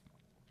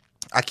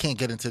 I can't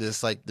get into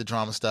this, like, the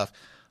drama stuff.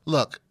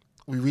 Look,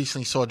 we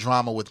recently saw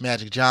drama with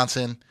Magic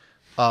Johnson,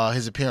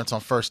 his appearance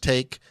on First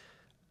Take.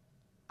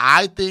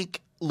 I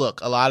think, look,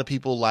 a lot of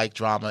people like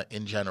drama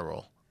in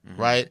general,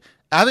 right?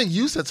 I think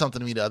you said something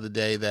to me the other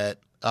day that,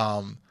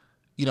 a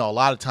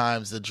lot of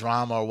times the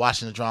drama or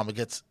watching the drama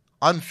gets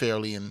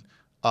unfairly and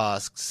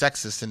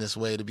sexist in this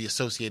way to be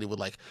associated with,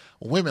 like,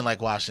 women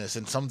like watching this.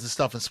 And some of the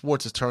stuff in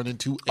sports has turned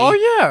into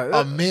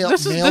a male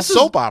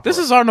soap opera. This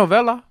is our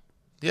novella.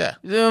 Yeah.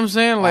 You know what I'm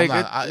saying? Like,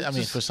 I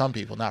mean, for some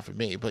people, not for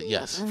me, but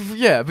yes.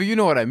 Yeah, but you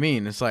know what I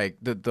mean. It's like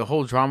the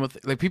whole drama.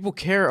 Like, people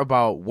care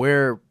about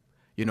where,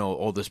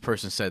 this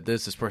person said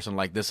this person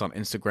liked this on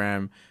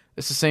Instagram.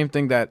 It's the same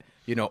thing that,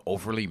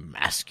 overly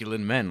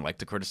masculine men like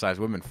to criticize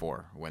women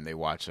for when they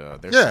watch their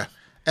stuff.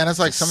 And it's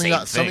like some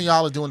of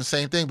y'all are doing the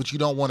same thing, but you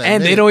don't want to.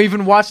 And they don't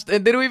even watch.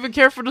 And they don't even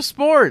care for the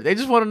sport. They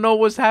just want to know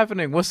what's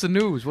happening, what's the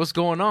news, what's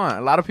going on.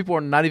 A lot of people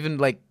are not even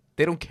like.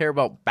 They don't care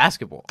about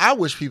basketball. I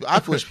wish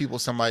people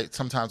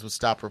sometimes would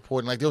stop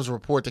reporting. Like, there was a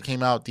report that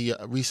came out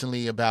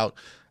recently about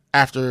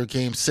after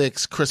Game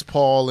 6, Chris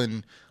Paul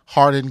and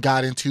Harden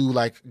got into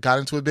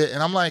a bit,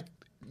 and I'm like,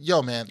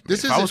 yo, man, this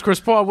is. If I was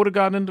Chris Paul, I would have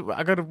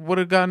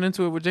gotten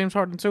into it with James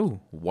Harden too.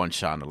 One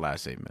shot in the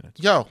last 8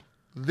 minutes. Yo,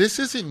 this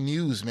isn't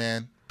news,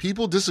 man.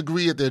 People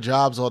disagree at their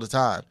jobs all the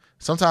time.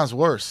 Sometimes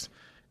worse.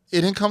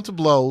 It didn't come to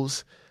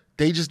blows.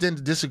 They just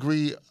didn't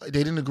disagree.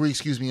 They didn't agree,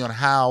 on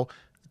how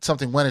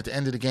something went at the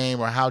end of the game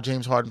or how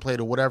James Harden played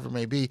or whatever it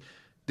may be.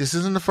 This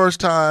isn't the first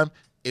time.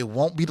 It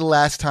won't be the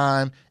last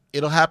time.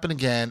 It'll happen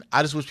again.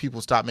 I just wish people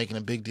stop making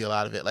a big deal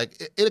out of it.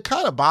 Like, it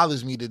kind of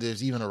bothers me that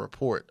there's even a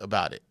report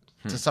about it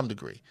to some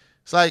degree.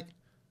 It's like,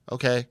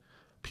 okay,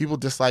 people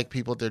dislike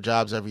people at their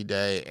jobs every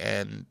day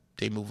and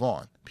they move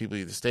on. People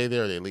either stay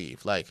there or they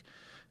leave. Like,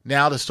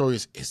 now the story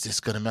is this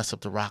going to mess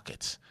up the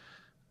Rockets?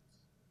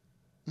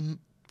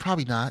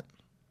 Probably not.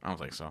 I don't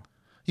think so.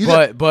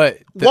 What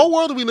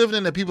world are we living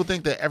in that people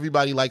think that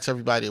everybody likes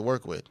everybody they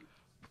work with?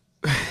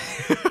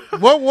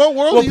 What world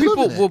are you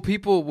living in?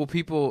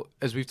 People,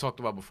 as we've talked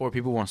about before,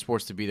 people want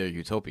sports to be their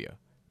utopia.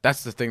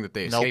 That's the thing that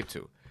they escape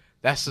to.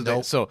 That's the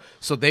thing. So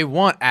they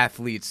want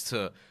athletes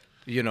to,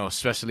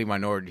 especially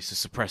minorities, to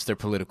suppress their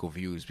political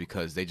views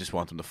because they just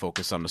want them to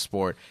focus on the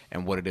sport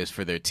and what it is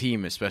for their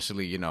team,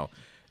 especially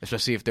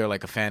if they're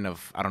like a fan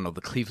of, I don't know,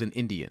 the Cleveland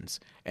Indians,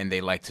 and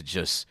they like to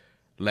just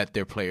let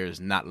their players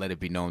not let it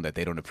be known that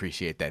they don't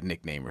appreciate that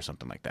nickname or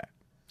something like that.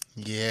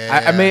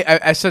 Yeah.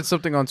 I said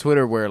something on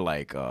Twitter where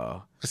like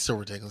it's so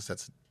ridiculous.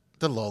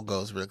 The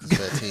logo is ridiculous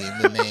for that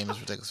team. The name is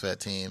ridiculous for that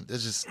team.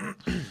 It's just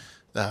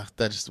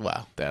that's just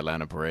wow. The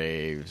Atlanta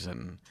Braves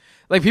and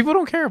like people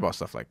don't care about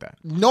stuff like that.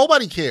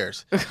 Nobody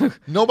cares.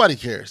 Nobody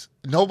cares.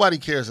 Nobody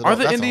cares at all. Are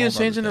the Indians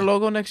changing their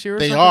logo next year?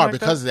 They are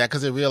because of that.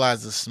 Because they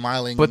realize the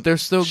smiling. But they're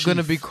still going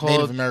to be called.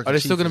 Native American are they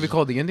still going to be chief.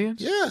 called the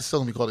Indians? Yeah, it's still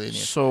going to be called the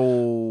Indians.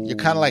 So you're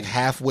kind of like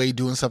halfway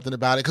doing something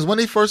about it. Because when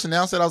they first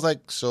announced it, I was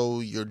like,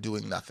 so you're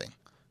doing nothing.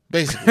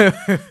 Basically,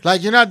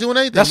 like you're not doing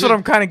anything. That's what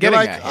I'm kind of getting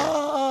like, at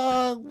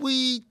here.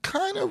 We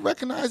kind of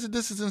recognize that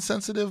this is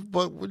insensitive,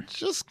 but we're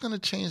just going to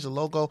change the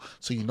logo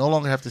so you no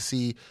longer have to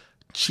see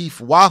Chief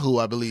Wahoo,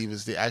 I believe,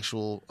 is the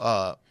actual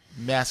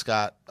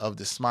mascot of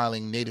the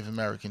smiling Native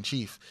American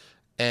chief.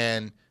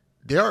 And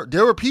there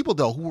were people,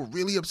 though, who were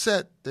really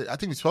upset. I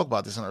think we spoke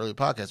about this in an earlier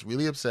podcast,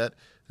 really upset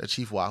that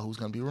Chief Wahoo is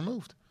going to be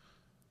removed.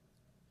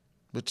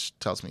 Which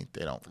tells me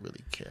they don't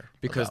really care.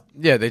 Because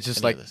they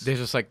just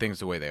like things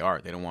the way they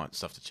are. They don't want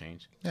stuff to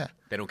change. Yeah.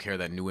 They don't care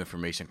that new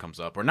information comes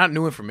up. Or not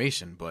new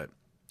information, but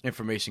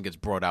information gets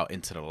brought out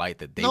into the light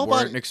that they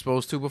weren't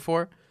exposed to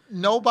before.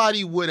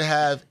 Nobody would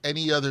have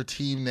any other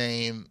team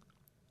name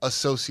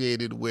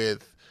associated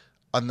with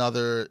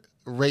another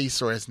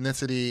race or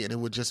ethnicity, and it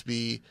would just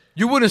be...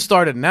 You wouldn't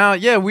start it now.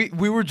 Yeah, we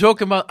were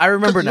joking about... I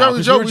remember now.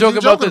 We We were joking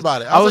about this.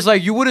 about it. I was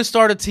like, you wouldn't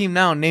start a team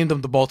now and name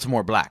them the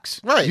Baltimore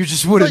Blacks. Right. You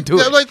just wouldn't do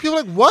it. Like, people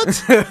are like,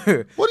 what?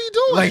 What are you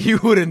doing? Like, you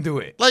wouldn't do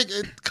it. Like,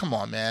 come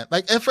on, man.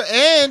 Like,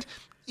 and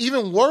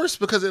even worse,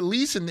 because at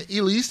least in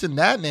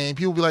that name,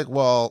 people be like,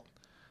 well,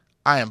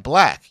 I am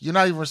black. You're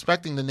not even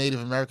respecting the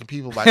Native American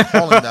people by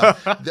calling them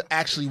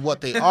actually what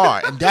they are,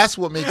 and that's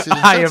what makes it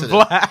insensitive. I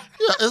am black.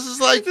 Yeah, this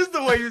is like Just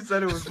the way you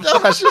said it was. no,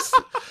 it's just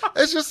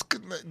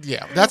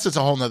yeah. That's just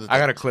a whole nother thing. I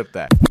gotta clip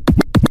that.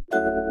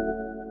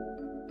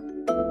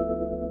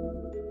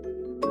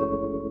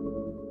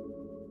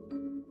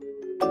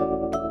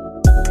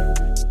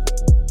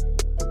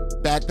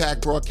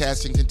 Backpack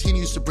Broadcasting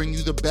continues to bring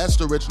you the best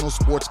original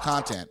sports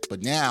content,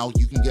 but now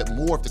you can get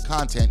more of the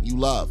content you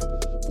love.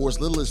 For as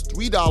little as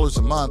 $3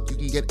 a month, you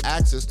can get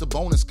access to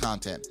bonus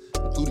content,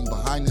 including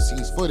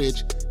behind-the-scenes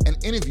footage and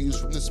interviews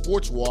from the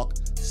Sports Walk,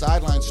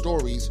 Sideline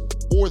Stories,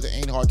 or the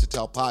Ain't Hard to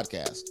Tell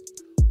podcast.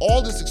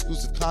 All this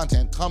exclusive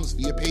content comes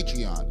via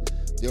Patreon.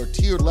 There are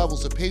tiered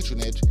levels of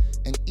patronage,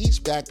 and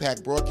each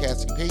Backpack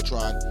Broadcasting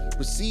patron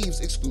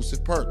receives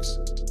exclusive perks.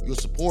 Your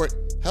support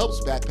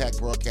helps Backpack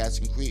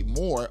Broadcasting create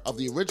more of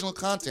the original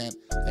content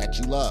that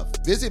you love.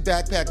 Visit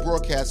Backpack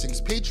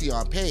Broadcasting's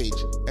Patreon page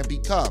and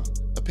become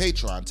a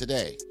patron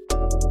today.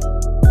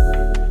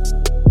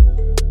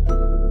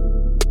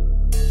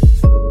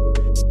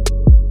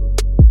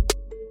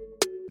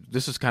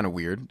 This is kind of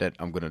weird that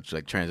I'm going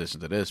to transition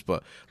to this,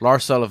 but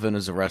Lars Sullivan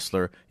is a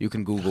wrestler. You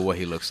can Google what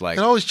he looks like.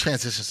 It always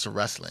transitions to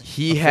wrestling.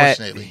 He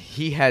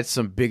had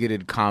some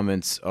bigoted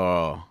comments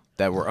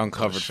that were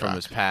uncovered from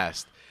his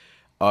past.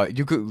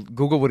 You could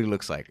Google what he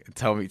looks like.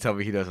 Tell me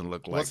he doesn't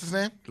look like. What's his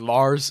name?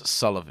 Lars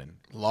Sullivan.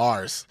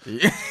 Lars.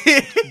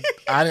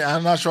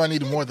 I'm not sure I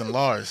need more than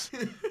Lars.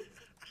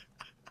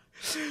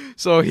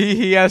 So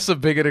he has some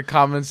bigoted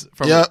comments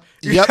from. Yep.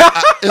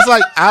 It's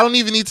like I don't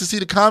even need to see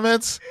the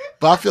comments,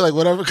 but I feel like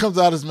whatever comes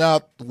out of his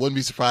mouth, wouldn't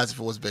be surprised if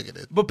it was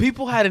bigoted. But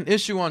people had an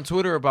issue on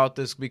Twitter about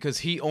this because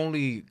he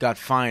only got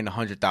fined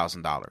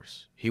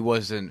 $100,000. He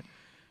wasn't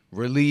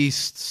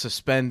released,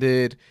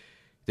 suspended.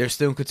 They're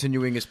still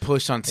continuing his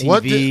push on TV.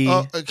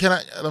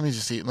 Let me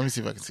see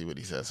if I can see what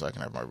he says so I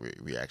can have my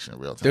reaction in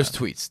real time. There's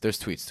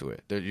tweets to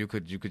it. You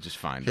could just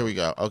find Here it. we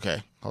go.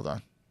 Okay, hold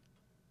on.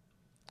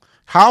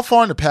 How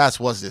far in the past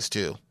was this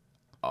too?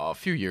 A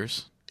few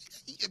years.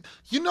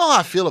 You know how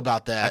I feel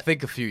about that. I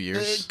think a few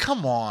years.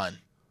 Come on.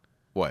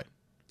 What?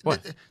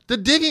 The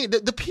digging,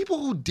 the people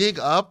who dig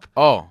up.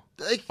 Oh.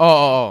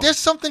 There's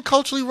something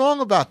culturally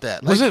wrong about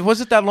that. Like,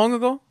 Was it that long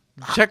ago?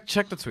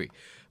 Check the tweet.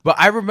 But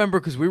I remember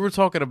because we were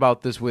talking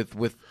about this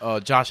with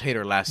Josh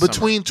Hader last summer.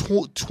 Between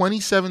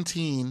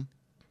 2017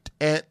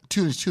 and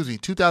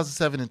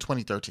 2007 and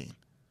 2013.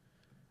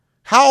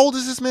 How old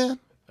is this man?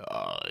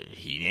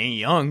 He ain't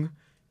young.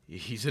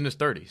 He's in his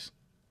 30s.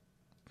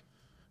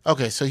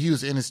 Okay, so he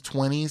was in his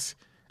 20s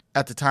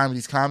at the time of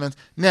these comments.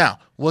 Now,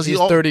 was He's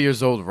he 30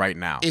 years old right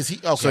now. Is he?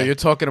 Okay. So you're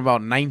talking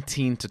about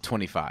 19 to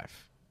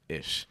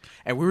 25-ish.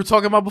 And we were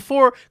talking about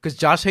before because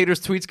Josh Hader's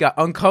tweets got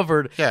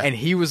uncovered and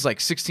he was like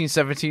 16,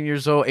 17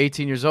 years old,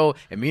 18 years old.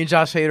 And me and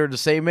Josh Hader are the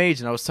same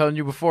age. And I was telling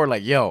you before,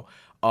 like, yo,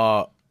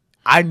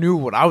 I knew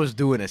what I was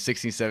doing at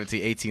 16,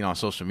 17, 18 on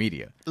social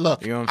media.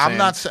 Look, you know what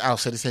I'm saying? I'll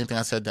say the same thing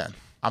I said then.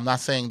 I'm not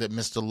saying that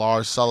Mr.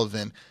 Lars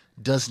Sullivan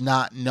does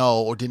not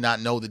know or did not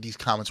know that these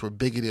comments were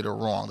bigoted or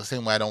wrong. The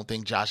same way I don't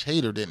think Josh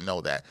Hader didn't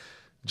know that.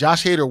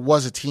 Josh Hader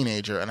was a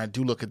teenager, and I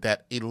do look at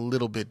that a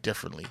little bit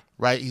differently,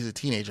 right? He's a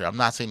teenager. I'm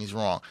not saying he's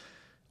wrong.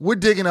 We're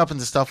digging up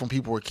into stuff when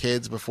people were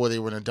kids before they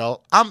were an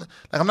adult. I'm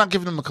not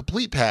giving them a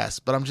complete pass,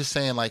 but I'm just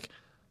saying, like,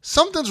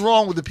 something's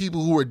wrong with the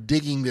people who are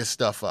digging this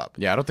stuff up.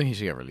 Yeah, I don't think he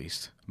should get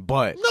released.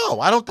 But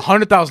no, I don't.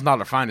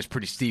 $100,000 fine is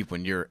pretty steep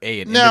when you're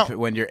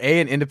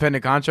an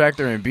independent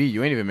contractor, and B,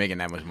 you ain't even making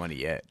that much money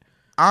yet.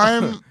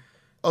 I'm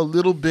a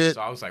little bit.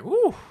 So I was like,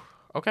 "Ooh,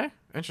 okay,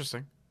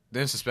 interesting."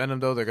 Then suspend him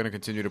though. They're going to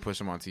continue to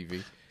push him on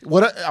TV. I'm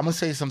going to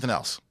say something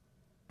else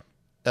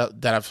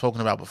that I've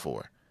spoken about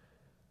before.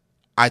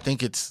 I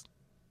think it's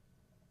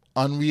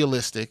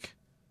unrealistic,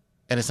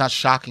 and it's not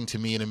shocking to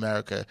me in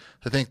America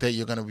to think that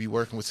you're going to be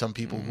working with some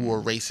people who are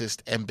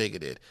racist and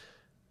bigoted.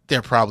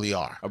 There probably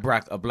are.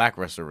 A black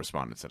wrestler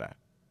responded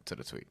to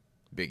the tweet,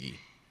 Big E,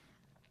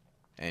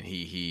 and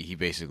he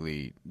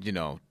basically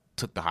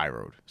took the high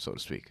road, so to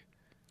speak.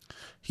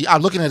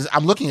 I'm looking at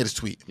his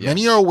tweet. Yes.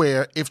 Many are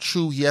aware, if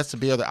true, he has to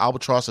bear the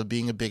albatross of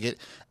being a bigot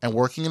and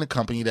working in a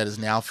company that is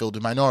now filled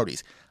with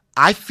minorities.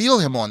 I feel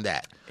him on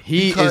that.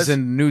 He is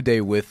in New Day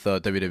with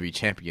WWE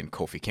champion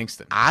Kofi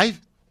Kingston.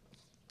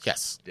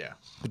 Yes. Yeah.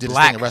 Who did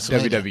Black his thing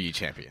at WrestleMania. WWE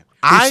champion.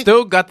 He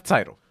still got the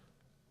title.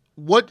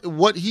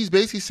 What he's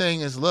basically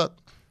saying is, look,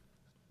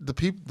 the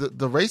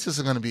racists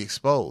are going to be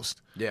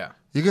exposed. Yeah.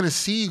 You're going to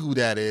see who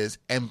that is,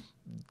 and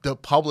the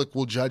public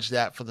will judge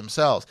that for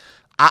themselves.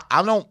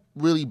 I don't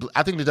really.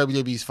 I think the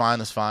WWE's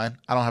fine is fine.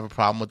 I don't have a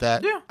problem with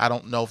that. Yeah. I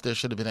don't know if there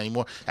should have been any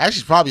more.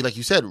 Actually, it's probably, like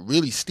you said,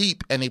 really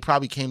steep, and they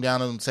probably came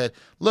down and said,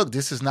 look,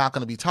 this is not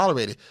going to be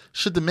tolerated.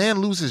 Should the man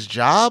lose his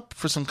job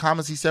for some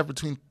comments he said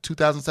between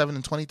 2007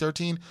 and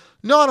 2013?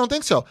 No, I don't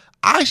think so.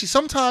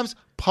 Sometimes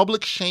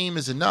public shame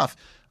is enough.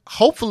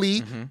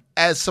 Hopefully,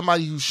 as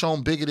somebody who's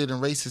shown bigoted and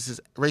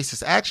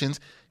racist actions,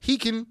 he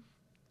can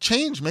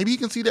change. Maybe he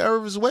can see the error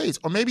of his ways.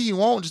 Or maybe he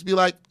won't, just be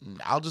like,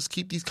 I'll just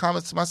keep these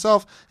comments to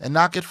myself and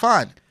not get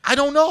fined. I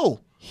don't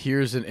know.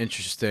 Here's an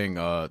interesting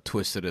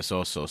twist to this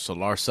also. So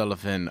Lars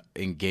Sullivan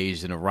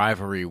engaged in a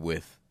rivalry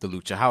with the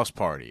Lucha House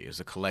Party. It's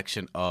a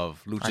collection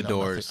of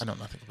luchadors. I know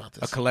nothing about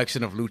this. A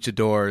collection of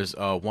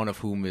luchadors, one of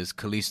whom is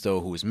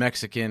Kalisto, who is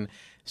Mexican.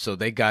 So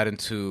they got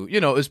into,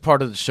 as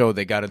part of the show,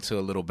 they got into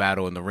a little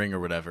battle in the ring or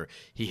whatever.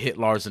 He hit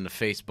Lars in the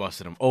face,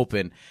 busted him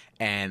open,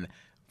 and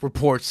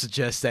reports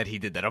suggest that he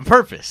did that on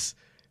purpose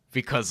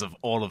because of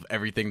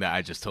everything that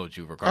I just told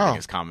you regarding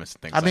his comments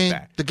and things like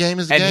that. The game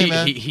is the game,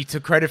 man. He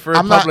took credit for it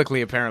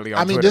publicly, apparently,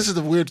 on Twitter. This is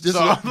the weird...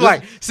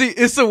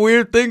 it's a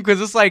weird thing because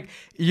it's like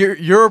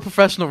you're a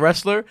professional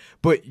wrestler,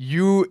 but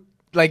you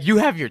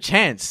have your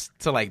chance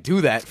to do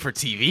that for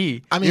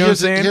TV. I mean, you know what I'm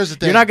saying? Here's the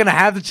thing. You're not going to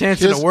have the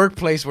chance in a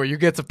workplace where you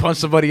get to punch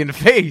somebody in the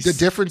face. The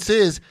difference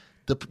is...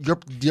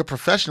 Your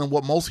profession,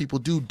 what most people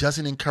do,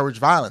 doesn't encourage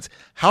violence.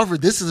 However,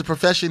 this is a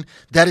profession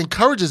that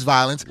encourages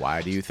violence.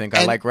 Why do you think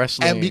I like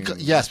wrestling?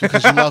 Yes,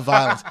 because you love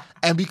violence.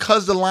 And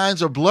because the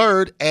lines are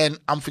blurred, and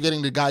I'm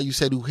forgetting the guy you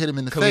said who hit him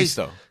in the face.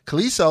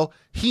 Kalisto,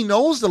 he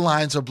knows the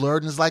lines are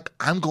blurred and is like,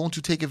 I'm going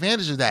to take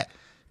advantage of that.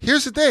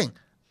 Here's the thing.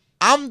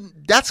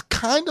 That's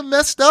kind of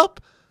messed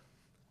up,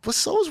 but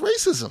so is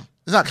racism.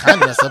 It's not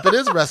kind of messed up. It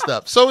is messed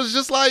up. So it's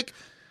just like...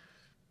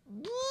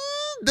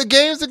 The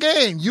game's the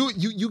game.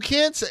 You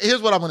can't say.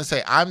 Here's what I'm going to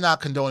say. I'm not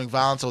condoning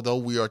violence, although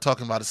we are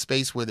talking about a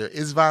space where there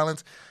is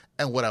violence.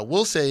 And what I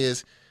will say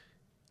is,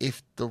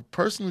 if the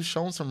person who's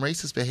shown some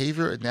racist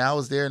behavior now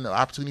is there and the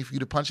opportunity for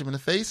you to punch him in the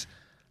face,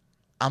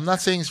 I'm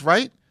not saying it's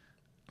right.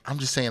 I'm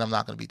just saying I'm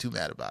not going to be too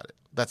mad about it.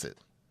 That's it.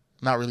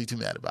 Not really too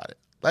mad about it.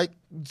 Like,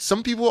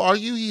 some people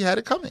argue he had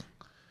it coming.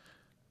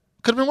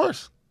 Could have been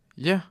worse.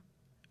 Yeah.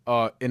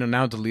 In a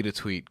now deleted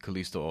tweet,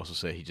 Kalisto also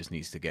said he just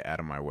needs to get out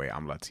of my way.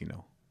 I'm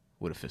Latino.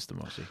 With a fist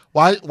emoji.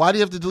 Why do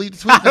you have to delete the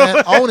tweet,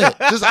 man? Own it.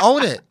 Just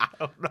own it. I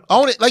don't know.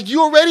 Own it. Like, you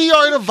already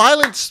are in a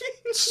violent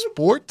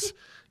sport.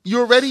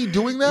 You're already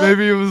doing that?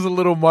 Maybe it was a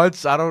little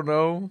much. I don't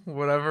know.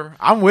 Whatever.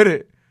 I'm with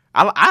it.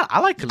 I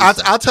like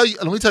Kalisto. I'll tell you.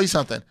 Let me tell you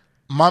something.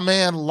 My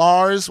man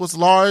Lars,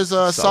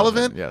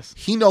 Sullivan? Yes.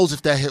 He knows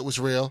if that hit was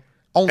real.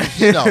 Only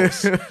he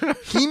knows.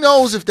 He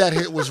knows if that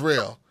hit was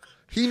real.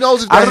 He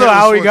knows if that hit was real. I don't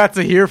know how we got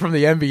to hear from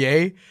the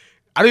NBA.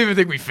 I don't even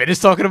think we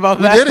finished talking about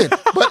that. We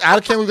didn't. But out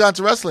of can we got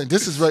into wrestling.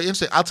 This is very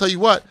interesting. I'll tell you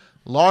what.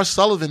 Lars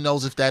Sullivan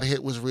knows if that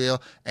hit was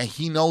real, and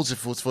he knows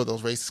if it was for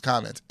those racist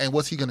comments. And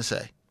what's he going to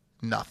say?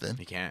 Nothing.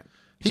 He can't.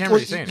 He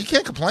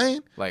can't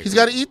complain. Like, he's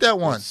got to eat that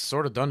one. What's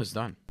sort of done is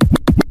done.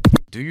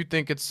 Do you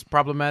think it's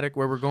problematic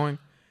where we're going?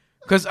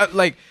 Because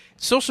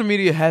social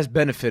media has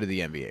benefited the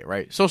NBA,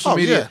 right? Social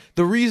media,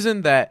 the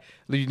reason that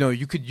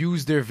you could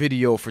use their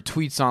video for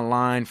tweets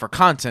online, for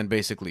content,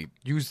 basically.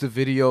 Use the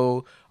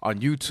video on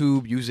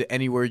YouTube, use it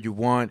anywhere you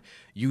want,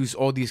 use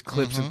all these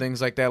clips and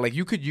things like that. Like,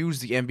 you could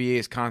use the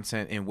NBA's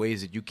content in ways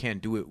that you can't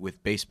do it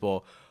with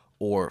baseball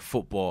or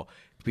football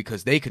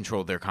because they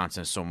control their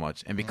content so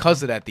much. And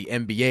because of that, the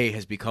NBA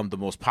has become the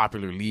most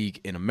popular league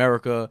in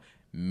America,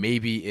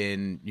 maybe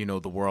in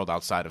the world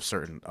outside of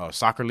certain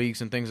soccer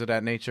leagues and things of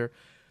that nature.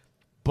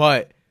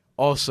 But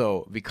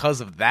also, because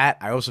of that,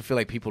 I also feel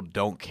like people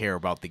don't care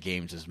about the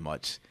games as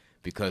much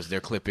because they're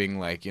clipping,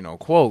 like, you know,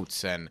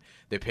 quotes and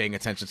they're paying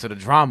attention to the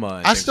drama.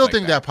 And I still like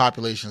think that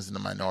population is in the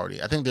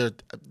minority. I think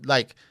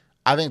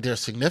they're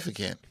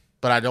significant,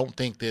 but I don't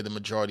think they're the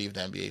majority of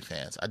the NBA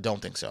fans. I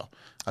don't think so.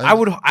 I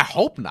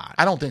hope not.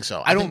 I don't think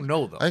so. I don't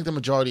know, though. I think the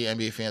majority of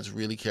NBA fans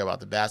really care about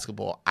the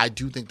basketball. I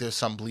do think there's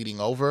some bleeding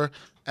over,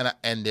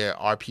 and there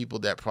are people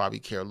that probably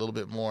care a little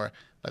bit more.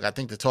 Like, I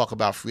think the talk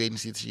about free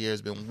agency this year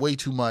has been way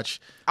too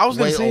much. I was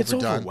going to say overdone.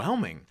 it's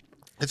overwhelming.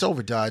 It's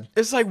overdone.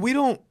 It's like we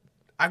don't.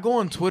 I go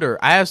on Twitter.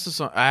 I asked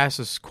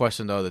this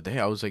question the other day.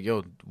 I was like,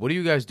 "Yo, what do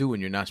you guys do when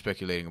you're not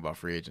speculating about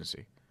free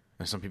agency?"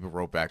 And some people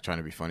wrote back trying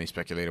to be funny,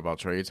 speculate about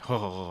trades.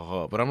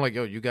 But I'm like,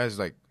 "Yo, you guys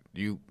like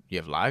you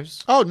have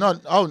lives? Oh no!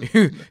 Oh,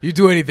 you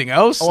do anything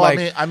else? Oh,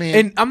 like, I mean,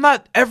 and I'm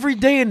not every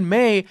day in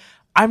May.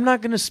 I'm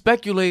not going to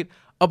speculate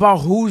about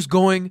who's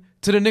going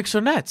to the Knicks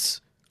or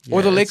Nets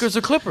or the Lakers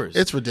or Clippers.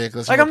 It's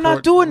ridiculous. Like, I'm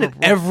not doing it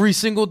every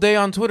single day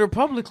on Twitter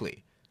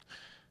publicly.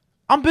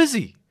 I'm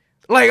busy.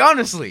 Like,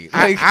 honestly,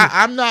 like,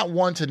 I'm not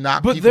one to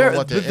knock people on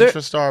what their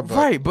interests are, but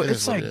right. But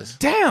it's like,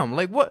 damn,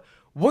 like what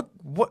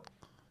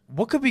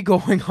could be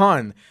going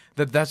on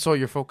that's all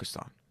you're focused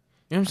on?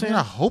 You know what I'm saying?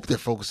 I hope they're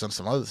focused on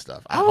some other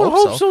stuff. I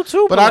hope so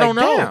too. But I don't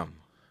know. Damn.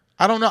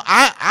 I don't know.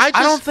 I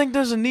don't think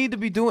there's a need to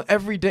be doing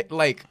every day,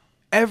 like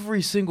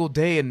every single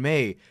day in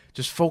May,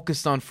 just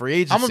focused on free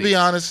agency. I'm gonna be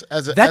honest.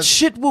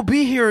 Shit will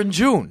be here in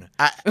June.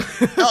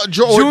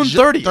 June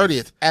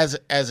 30th. As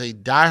a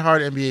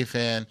diehard NBA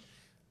fan,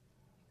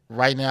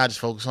 right now I just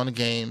focus on the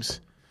games.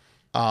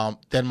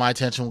 Then my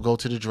attention will go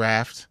to the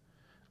draft,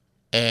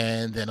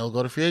 and then it'll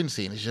go to free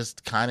agency, and it's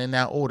just kind of in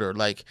that order.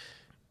 Like,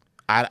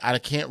 I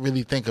can't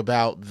really think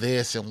about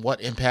this and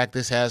what impact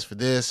this has for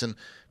this, and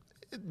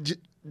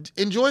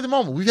enjoy the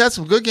moment. We've had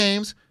some good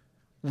games.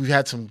 We've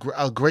had some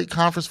great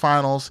conference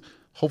finals.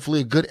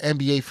 Hopefully, a good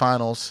NBA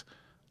finals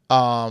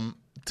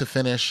to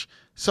finish.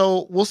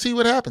 So we'll see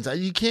what happens.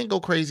 You can't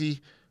go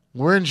crazy.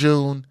 We're in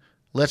June.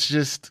 Let's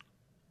just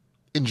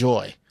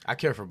enjoy. I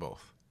care for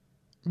both.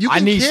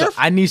 I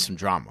need some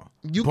drama.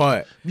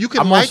 But you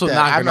can I'm like also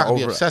that. I'm not gonna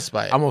be obsessed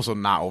by it. I'm also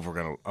not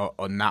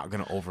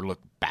gonna overlook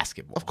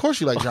basketball. Of course,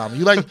 you like drama.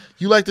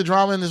 You like the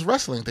drama in this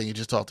wrestling thing you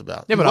just talked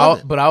about. Yeah,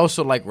 but I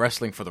also like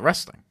wrestling for the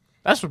wrestling.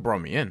 That's what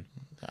brought me in.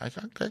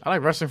 Okay. I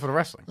like wrestling for the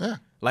wrestling. Yeah.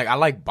 Like, I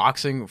like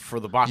boxing for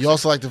the boxing. You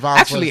also like the violence.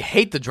 I actually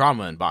hate the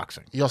drama in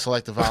boxing. You also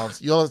like the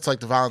violence. You also like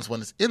the violence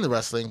when it's in the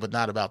wrestling, but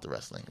not about the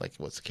wrestling. Like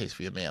what's the case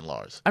for your man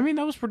Lars? I mean,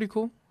 that was pretty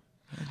cool.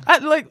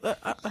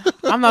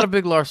 I'm not a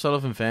big Lars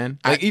Sullivan fan.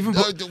 Like,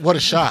 what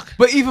a shock!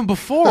 But even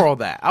before all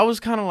that, I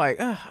was kind of like,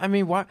 I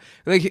mean, why?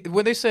 Like,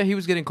 when they said he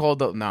was getting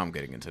called up, now I'm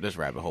getting into this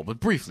rabbit hole. But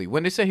briefly,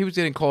 when they said he was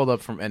getting called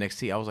up from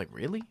NXT, I was like,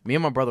 really? Me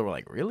and my brother were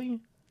like, really?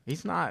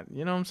 He's not.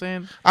 You know what I'm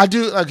saying? I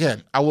do.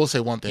 Again, I will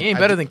say one thing. He ain't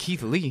better than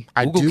Keith Lee.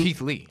 Google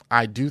Keith Lee.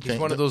 I do think he's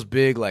one of those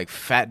big, like,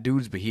 fat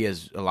dudes, but he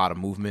has a lot of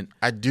movement.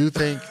 I do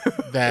think that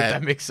if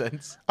that makes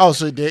sense. Oh,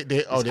 so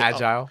they're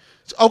agile.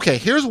 Okay,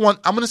 here's one.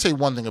 I'm going to say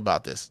one thing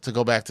about this to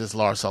go back to this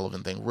Lars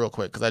Sullivan thing real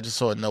quick because I just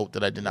saw a note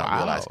that I did not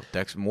realize.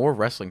 Dex, more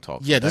wrestling talk.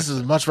 Yeah, this is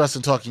as much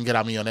wrestling talk you can get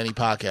out of me on any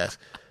podcast.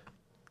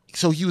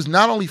 So he was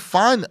not only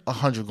fined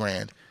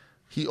 $100,000,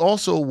 he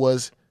also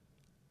was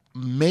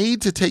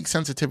made to take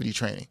sensitivity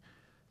training.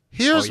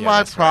 Here's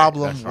my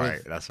problem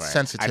with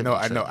sensitivity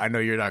training. I know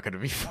you're not going to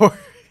be for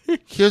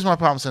it. Here's my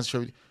problem with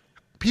sensitivity.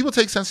 People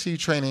take sensitivity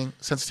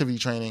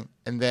training,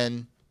 and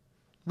then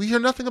we hear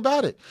nothing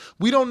about it.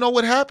 We don't know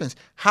what happens.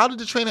 How did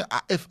the training?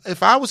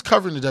 If I was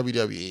covering the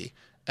WWE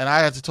and I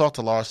had to talk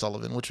to Lars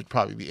Sullivan, which would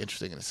probably be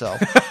interesting in itself,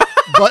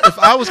 but if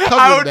I was covering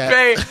I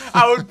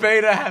would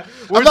pay to have.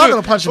 I'm not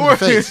going to punch him in the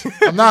face.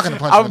 I'm not going to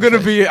punch him in the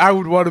face. I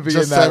would want to be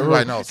just in that so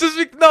everybody knows.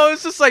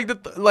 It's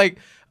just like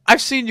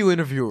I've seen you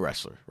interview a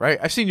wrestler, right?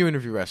 I've seen you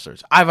interview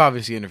wrestlers. I've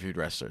obviously interviewed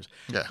wrestlers.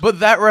 Yeah.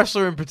 But that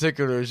wrestler in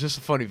particular is just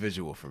a funny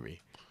visual for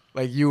me.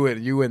 Like you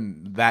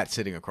and that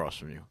sitting across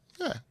from you.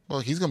 Yeah.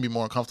 Well, he's going to be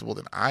more uncomfortable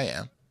than I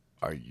am.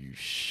 Are you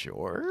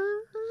sure?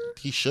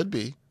 He should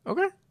be.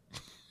 Okay.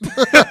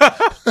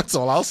 That's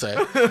all I'll say.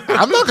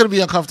 I'm not going to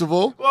be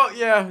uncomfortable. Well,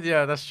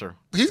 yeah, that's true.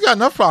 He's got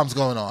enough problems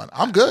going on.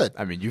 I'm good.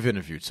 I mean, you've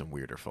interviewed some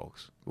weirder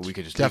folks, but we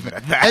could just definitely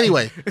leave it at that.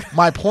 Anyway,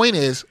 my point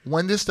is,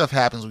 when this stuff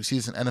happens, we see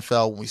this in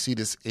NFL, when we see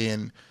this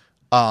in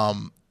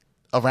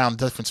around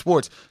different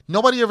sports,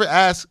 nobody ever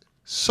asks,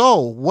 so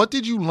what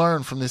did you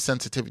learn from this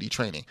sensitivity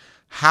training?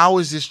 How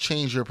has this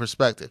changed your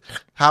perspective?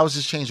 How has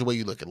this changed the way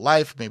you look at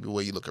life, maybe the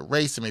way you look at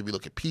race, and maybe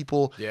look at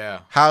people?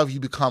 Yeah. How have you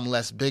become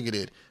less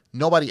bigoted?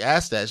 Nobody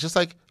asked that. It's just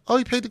like, oh,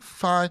 you paid the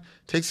fine,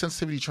 take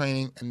sensitivity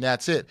training, and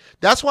that's it.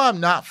 That's why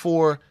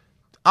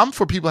I'm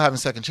for people having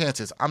second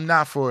chances. I'm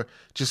not for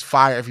just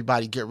fire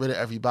everybody, get rid of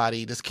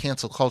everybody, this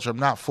cancel culture. I'm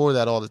not for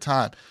that all the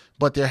time.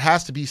 But there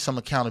has to be some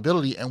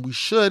accountability, and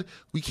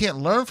we can't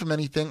learn from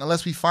anything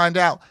unless we find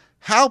out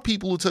how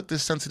people who took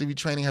this sensitivity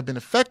training have been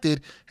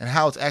affected and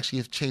how it's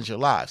actually changed their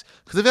lives.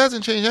 Because if it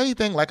hasn't changed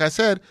anything, like I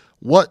said,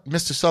 what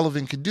Mr.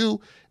 Sullivan could do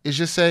is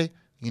just say,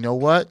 you know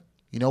what?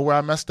 You know where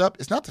I messed up?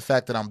 It's not the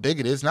fact that I'm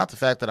bigoted. It's not the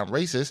fact that I'm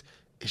racist.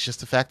 It's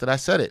just the fact that I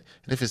said it.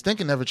 And if his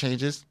thinking never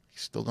changes,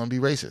 he's still going to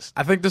be racist.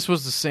 I think this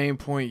was the same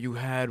point you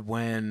had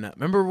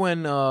remember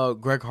when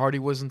Greg Hardy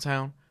was in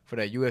town for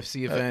that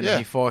UFC event and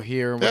he fought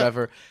here and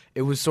whatever.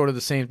 It was sort of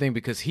the same thing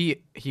because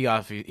he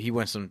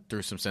went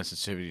through some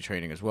sensitivity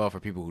training as well. For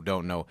people who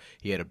don't know,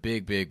 he had a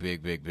big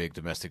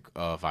domestic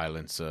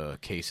violence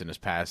case in his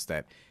past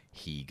that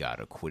he got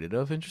acquitted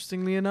of,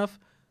 interestingly enough.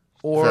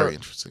 Or, very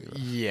interesting.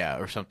 Yeah,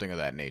 or something of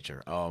that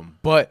nature.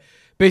 But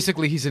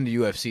basically, he's in the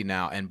UFC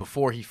now, and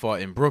before he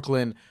fought in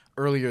Brooklyn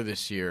earlier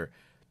this year,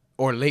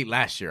 or late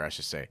last year, I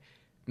should say.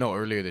 No,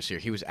 earlier this year,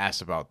 he was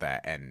asked about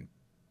that, and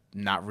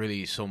not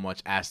really so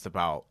much asked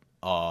about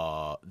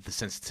the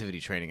sensitivity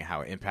training and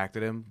how it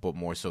impacted him, but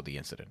more so the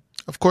incident.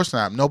 Of course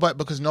not.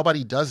 Because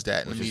nobody does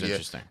that in the media.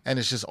 Interesting. And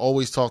it's just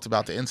always talked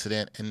about the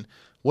incident. And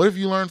what have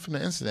you learned from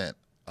the incident?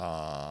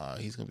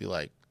 He's going to be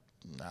like,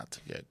 not to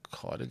get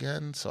caught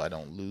again so I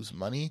don't lose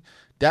money.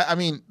 There's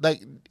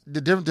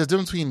a difference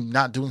between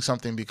not doing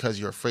something because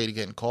you're afraid of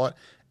getting caught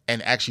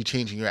and actually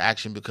changing your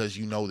action because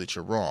you know that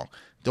you're wrong.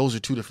 Those are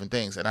two different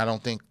things, and I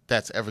don't think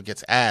that's ever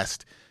gets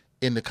asked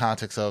in the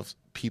context of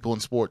people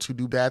in sports who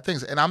do bad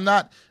things. And I'm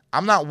not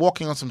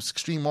walking on some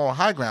extreme moral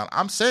high ground.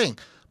 I'm saying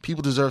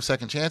people deserve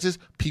second chances.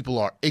 People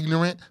are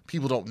ignorant.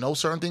 People don't know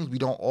certain things. We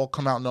don't all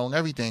come out knowing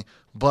everything,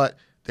 but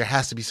there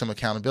has to be some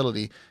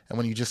accountability. And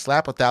when you just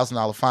slap a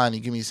 $1,000 fine and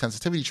you give me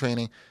sensitivity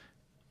training,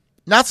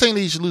 not saying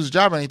that you should lose a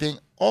job or anything.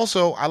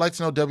 Also, I'd like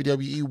to know,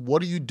 WWE,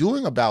 what are you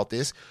doing about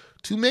this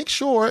to make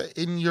sure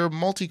in your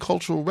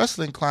multicultural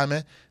wrestling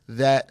climate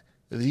that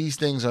these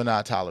things are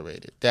not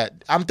tolerated?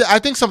 I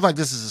think something like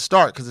this is a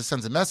start because it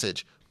sends a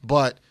message,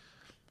 but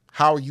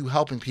how are you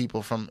helping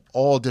people from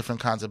all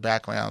different kinds of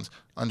backgrounds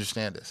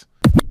understand this?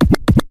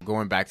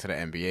 Going back to the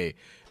NBA,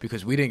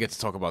 because we didn't get to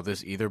talk about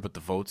this either, but the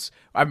votes.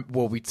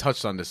 We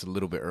touched on this a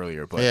little bit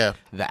earlier, but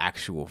the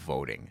actual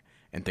voting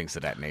and things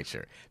of that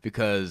nature.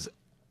 Because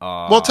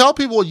well, tell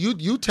people you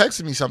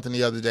texted me something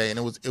the other day, and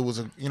it was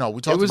we talked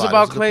about it. It was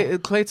about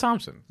Klay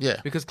Thompson. Yeah,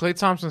 because Klay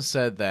Thompson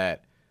said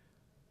that,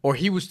 or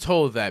he was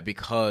told that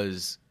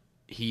because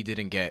he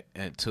didn't get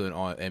to an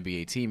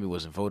NBA team, he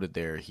wasn't voted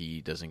there, he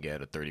doesn't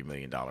get a $30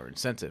 million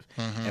incentive.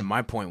 Mm-hmm. And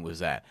my point was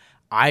that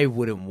I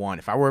wouldn't want,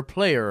 if I were a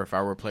player, if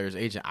I were a player's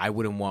agent, I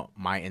wouldn't want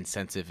my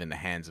incentive in the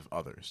hands of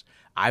others.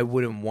 I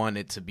wouldn't want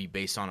it to be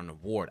based on an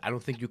award. I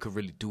don't think you could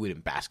really do it in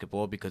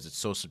basketball because it's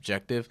so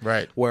subjective.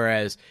 Right.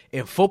 Whereas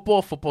in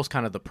football's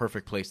kind of the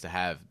perfect place to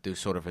have those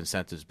sort of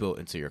incentives built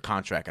into your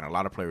contract, and a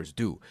lot of players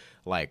do.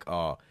 Like,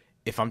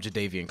 if I'm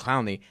Jadeveon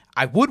Clowney,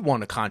 I would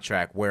want a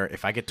contract where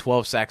if I get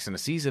 12 sacks in a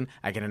season,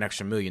 I get an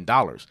extra $1 million.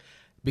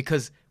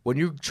 Because when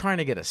you're trying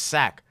to get a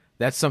sack,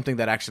 that's something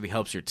that actually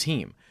helps your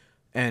team.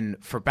 And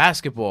for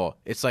basketball,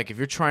 it's like if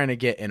you're trying to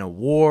get an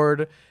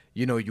award,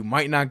 you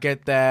might not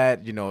get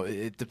that.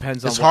 It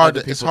depends on what other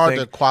people think. It's hard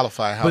to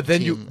qualify how the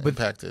team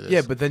impacted is.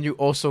 Yeah, but then you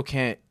also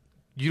can't.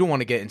 You don't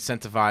want to get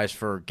incentivized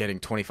for getting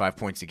 25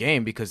 points a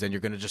game because then you're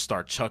going to just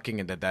start chucking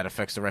and that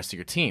affects the rest of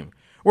your team.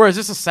 Whereas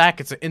this a sack,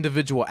 it's an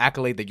individual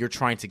accolade that you're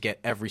trying to get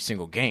every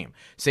single game.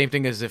 Same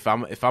thing as if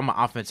I'm an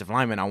offensive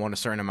lineman, I want a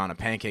certain amount of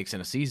pancakes in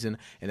a season,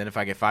 and then if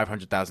I get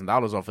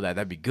 $500,000 off of that,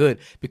 that'd be good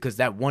because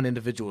that one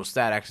individual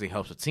stat actually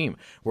helps a team.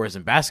 Whereas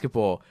in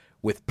basketball,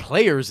 with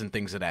players and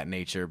things of that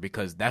nature,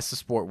 because that's the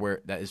sport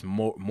where that is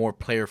more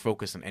player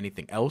focused than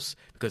anything else,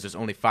 because there's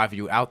only 5 of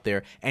you out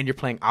there, and you're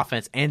playing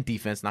offense and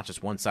defense, not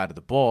just one side of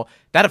the ball.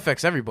 That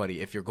affects everybody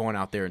if you're going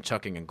out there and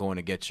chucking and going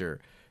to get your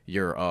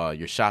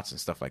shots and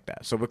stuff like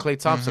that. So with Klay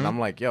Thompson, I'm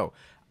like,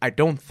 I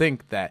don't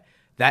think that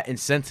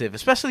incentive,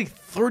 especially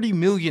 $30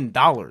 million,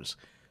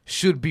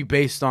 should be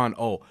based on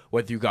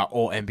whether you got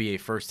all NBA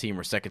first team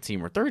or second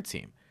team or third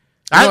team.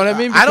 You know what I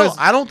mean?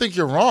 I don't think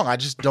you're wrong. I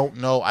just don't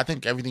know. I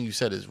think everything you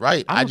said is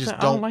right. I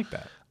don't like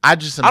that. I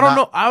don't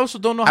know. I also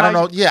don't know. I don't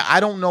know. Yeah, I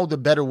don't know the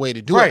better way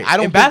to do it.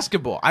 In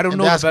basketball, I don't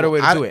know the better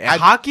way to do it. In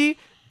hockey,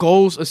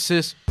 goals,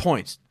 assists,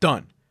 points,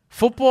 done.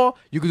 Football,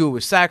 you could do it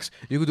with sacks.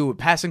 You could do it with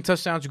passing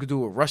touchdowns. You could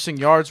do it with rushing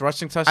yards,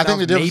 rushing touchdowns. I think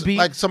the difference, maybe.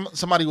 like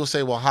somebody will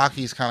say, well,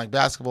 hockey is kind of like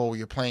basketball, where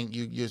you're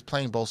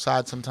playing both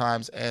sides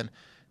sometimes, and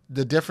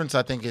the difference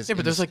I think is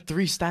but there's like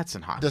 3 stats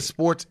in hockey.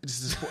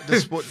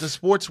 The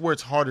sports where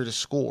it's harder to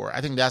score.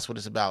 I think that's what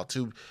it's about,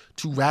 to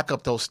rack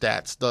up those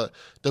stats.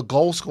 The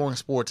goal scoring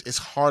sports, it's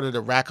harder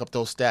to rack up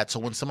those stats. So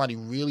when somebody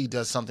really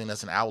does something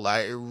that's an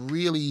outlier, it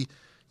really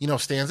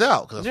stands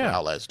out because that's what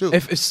outliers do.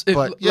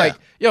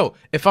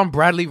 If I'm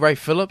Bradley Wright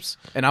Phillips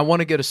and I want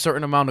to get a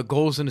certain amount of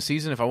goals in a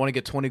season, if I want to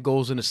get 20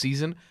 goals in a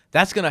season,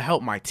 that's going to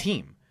help my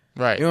team.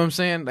 Right. You know what I'm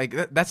saying?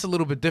 Like that's a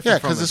little bit different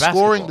from the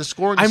scoring is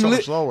so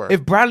much lower.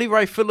 If Bradley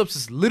Wright Phillips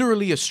is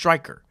literally a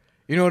striker,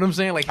 you know what I'm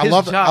saying? Like I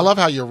love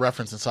how your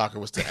reference in soccer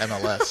was to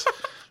MLS.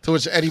 To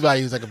which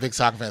anybody who's like a big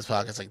soccer fan's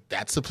podcast, like,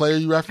 that's the player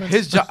you reference?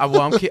 His job.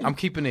 Well, I'm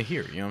keeping it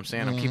here. You know what I'm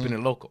saying? I'm keeping it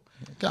local.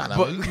 God,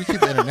 we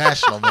keep it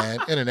international, man.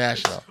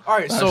 International. All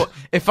right. So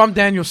if I'm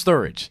Daniel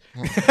Sturridge,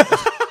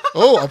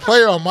 a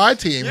player on my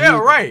team,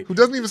 who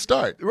doesn't even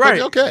start,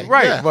 right? Like, okay,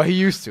 right. Yeah. Well, he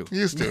used to.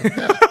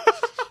 Yeah.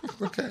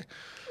 Okay.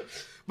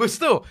 But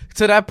still,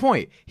 to that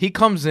point, he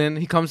comes in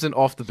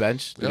off the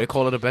bench. Do they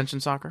call it a bench in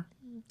soccer?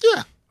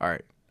 Yeah. All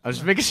right. I was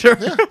just making sure.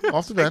 Yeah,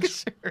 off the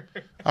bench.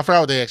 I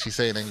forgot what they actually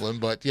say in England,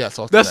 but yes,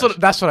 off the bench.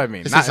 That's what I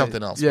mean. They say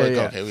something else. Yeah, but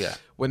yeah. Okay, yeah.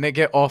 When they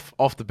get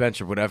off the bench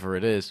or whatever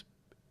it is,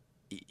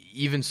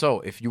 even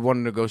so, if you want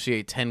to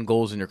negotiate 10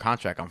 goals in your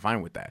contract, I'm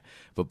fine with that.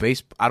 But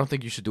I don't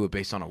think you should do it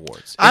based on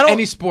awards. In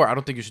any sport, I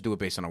don't think you should do it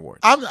based on awards.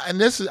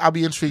 I'll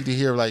be intrigued to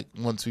hear, like,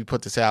 once we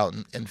put this out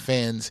and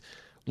fans,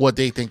 what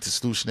they think the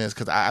solution is,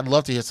 because I'd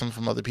love to hear something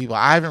from other people.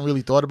 I haven't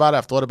really thought about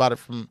it.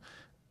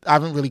 I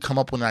haven't really come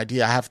up with an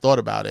idea. I have thought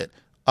about it.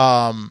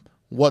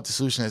 What the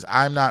solution is.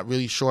 I'm not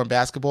really sure in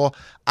basketball.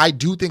 I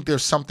do think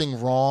there's something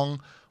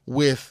wrong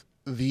with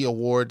the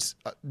awards.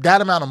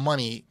 That amount of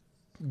money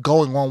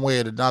going one way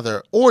or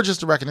another, or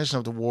just the recognition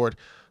of the award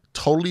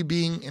totally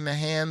being in the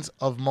hands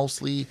of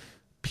mostly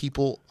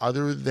people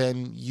other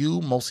than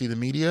you, mostly the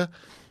media.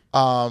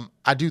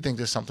 I do think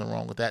there's something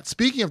wrong with that.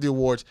 Speaking of the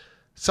awards,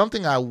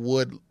 something I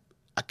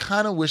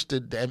kind of wish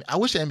I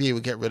wish the NBA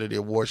would get rid of the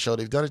award show.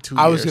 They've done it 2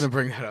 years. I was going to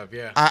bring that up,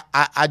 yeah.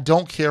 I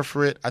don't care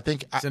for it. I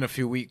think it's in a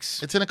few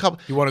weeks. It's in a couple.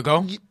 You want to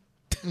go?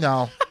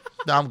 No,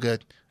 I'm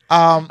good.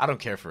 I don't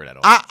care for it at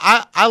all.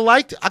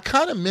 I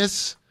kind of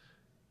miss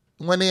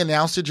when they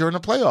announced it during the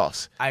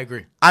playoffs. I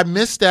agree. I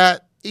miss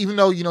that, even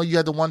though, you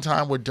had the one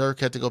time where Dirk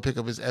had to go pick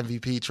up his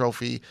MVP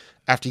trophy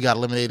after he got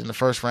eliminated in the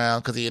first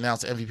round because he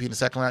announced the MVP in the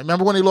second round.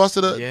 Remember when he lost to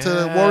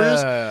the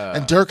Warriors?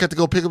 And Dirk had to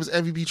go pick up his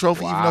MVP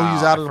trophy even though he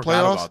was out of the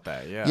playoffs? About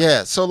that, yeah.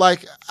 Yeah, so,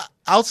 like,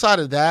 outside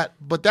of that,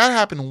 but that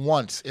happened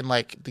once in,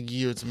 like, the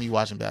years of me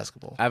watching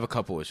basketball. I have a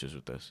couple issues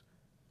with this.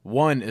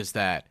 One is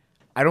that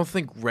I don't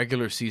think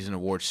regular season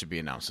awards should be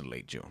announced in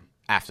late June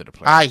after the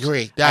playoffs. I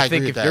agree. I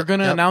think if you're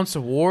going to announce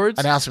awards,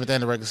 announce them at the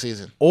end of the regular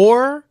season,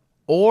 or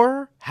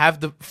have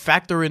the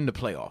factor in the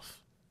playoff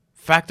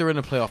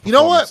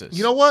performances.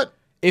 You know what?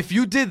 If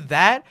you did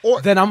that,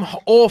 then I'm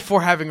all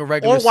for having a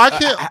regular.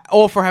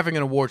 All for having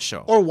an award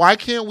show. Or why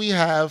can't we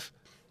have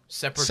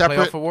separate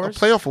playoff awards?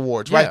 Playoff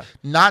awards, right?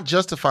 Not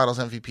just the Finals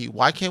MVP.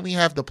 Why can't we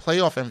have the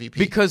playoff MVP?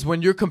 Because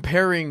when you're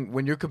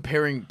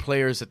comparing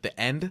players at the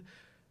end,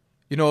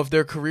 of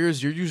their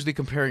careers, you're usually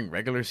comparing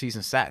regular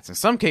season stats. In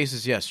some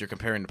cases, yes, you're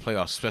comparing the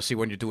playoffs, especially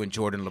when you're doing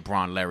Jordan,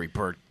 LeBron, Larry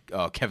Bird,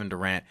 Kevin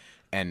Durant,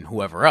 and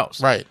whoever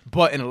else. Right.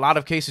 But in a lot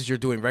of cases, you're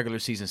doing regular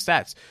season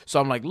stats.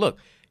 So I'm like, look,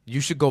 you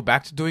should go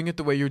back to doing it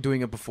the way you were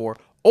doing it before,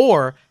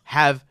 or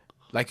have,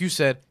 like you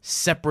said,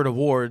 separate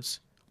awards,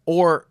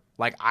 or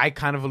like I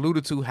kind of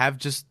alluded to, have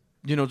just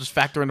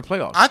factor in the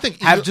playoffs. I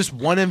think have just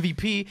one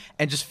MVP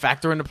and just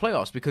factor in the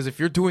playoffs, because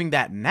if you're doing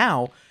that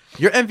now,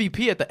 your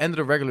MVP at the end of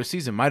the regular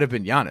season might have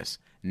been Giannis.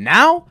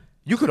 Now,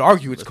 you could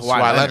argue it's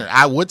Kawhi Leonard.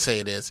 I would say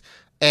it is.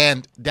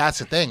 And that's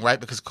the thing, right?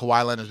 Because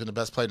Kawhi Leonard's been the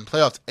best player in the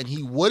playoffs, and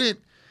he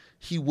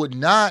would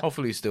not.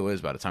 Hopefully, he still is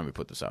by the time we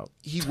put this out.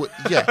 He would,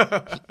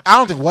 yeah.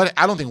 I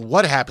don't think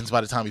what happens by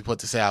the time we put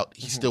this out,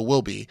 he still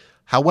will be.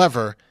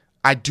 However,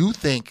 I do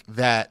think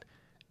that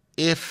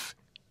if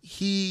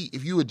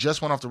you had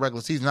just went off the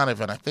regular season, not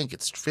even, I think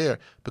it's fair,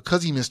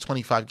 because he missed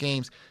 25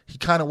 games, he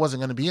kind of wasn't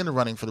going to be in the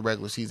running for the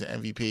regular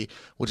season MVP,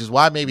 which is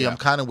why maybe I'm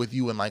kind of with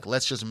you and like,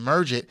 let's just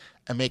merge it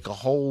and make a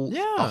whole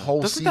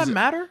Doesn't season. That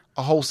matter?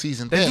 A whole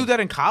season they thing. Do that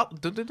in college?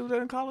 Do they do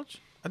that in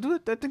college? I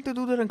think they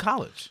do that in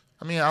college.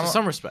 I mean, to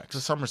some respect.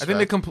 I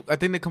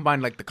think they combine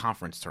like the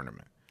conference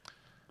tournament,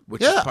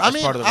 which is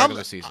part of the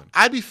regular season.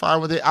 I'd be fine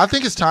with it. I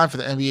think it's time for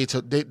the NBA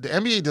to. The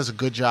NBA does a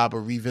good job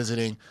of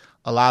revisiting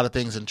a lot of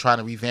things and trying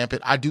to revamp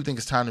it. I do think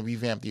it's time to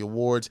revamp the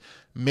awards,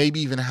 maybe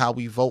even how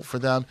we vote for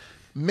them.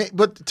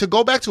 But to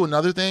go back to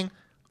another thing,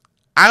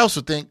 I also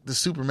think the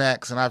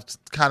Supermax, and I've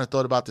kind of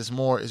thought about this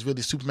more, is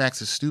really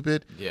Supermax is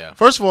stupid. Yeah.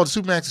 First of all, the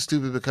Supermax is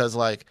stupid because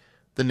like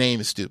the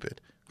name is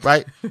stupid,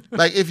 right?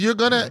 Like if you're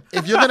gonna,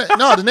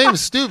 no, the name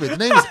is stupid. The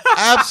name is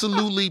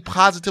absolutely,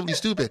 positively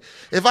stupid.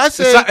 If I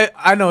say,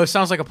 I know it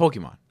sounds like a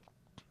Pokemon.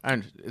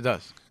 It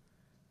does.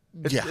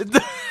 Yeah.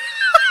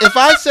 If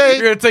I say,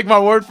 you're gonna take my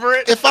word for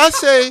it. If I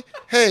say,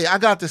 hey, I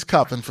got this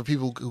cup, and for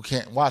people who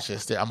can't watch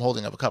this, I'm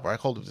holding up a cup, or I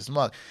hold up this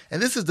mug,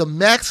 and this is the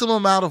maximum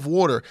amount of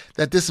water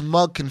that this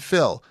mug can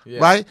fill,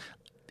 right?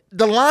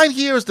 The line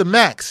here is the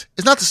max.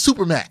 It's not the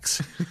super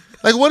max.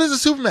 Like, what is the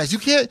super max? You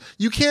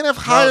can't have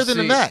higher than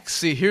the max.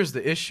 See, here's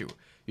the issue.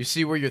 You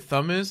see where your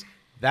thumb is?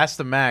 That's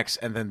the max,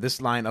 and then this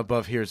line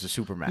above here is the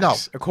super max. No.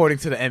 According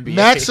to the NBA.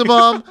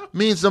 Maximum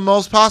means the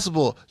most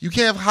possible. You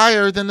can't have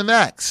higher than the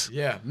max.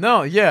 Yeah.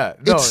 No, yeah.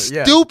 No, it's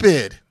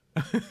stupid.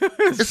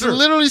 It's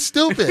literally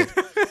stupid.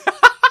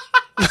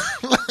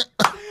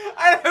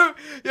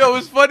 Yo,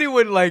 it's funny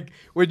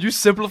when you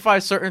simplify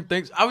certain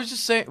things. I was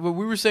just saying, when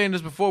we were saying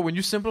this before, when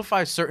you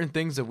simplify certain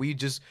things that we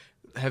just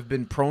have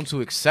been prone to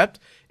accept,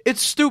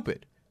 it's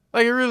stupid.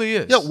 Like, it really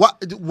is. Yeah,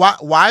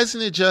 why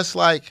isn't it just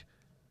like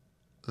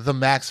the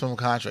maximum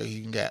contract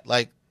you can get?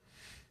 Like,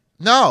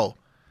 no.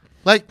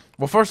 Like,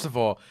 well, first of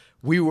all,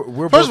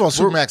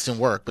 Supermax didn't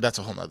work, but that's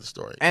a whole other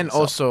story. And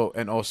also,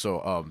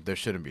 there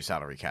shouldn't be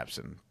salary caps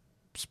in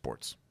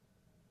sports.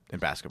 in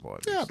basketball.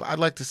 At Yeah, least. but I'd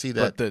like to see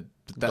that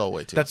go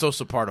away too. That's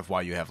also part of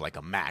why you have like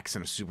a max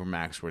and a super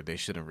max where they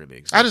shouldn't really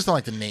exist. I just don't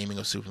like the naming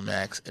of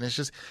Supermax, and it's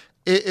just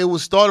it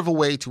was thought of a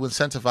way to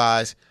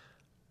incentivize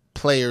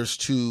players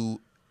to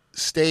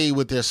stay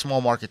with their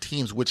small market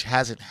teams, which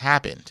hasn't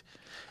happened.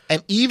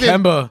 And even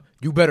Kemba,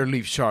 you better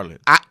leave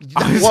Charlotte.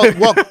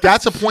 well,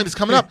 that's a point that's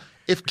coming up.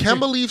 If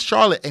Kemba leaves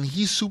Charlotte and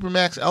he's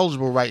Supermax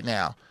eligible right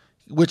now,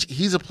 which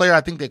he's a player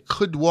I think that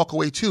could walk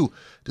away too,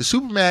 the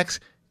Supermax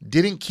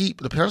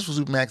the parents for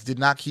Supermax did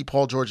not keep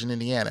Paul George in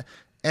Indiana.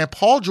 And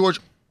Paul George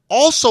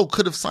also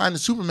could have signed the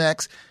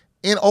Supermax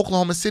in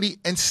Oklahoma City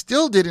and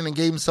still didn't and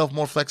gave himself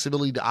more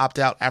flexibility to opt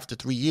out after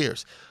 3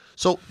 years.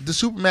 So the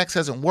Supermax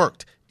hasn't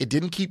worked. It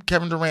didn't keep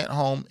Kevin Durant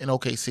home in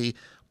OKC.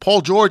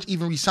 Paul George,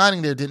 even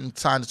re-signing there, didn't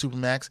sign the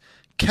Supermax.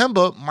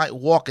 Kemba might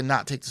walk and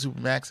not take the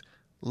Supermax.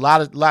 A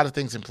lot of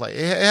things in play.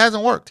 It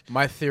hasn't worked.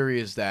 My theory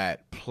is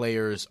that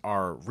players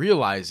are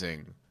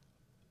realizing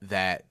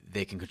that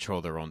they can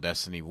control their own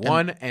destiny.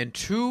 One, and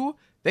two,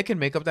 they can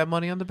make up that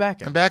money on the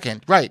back end. And back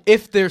end, right.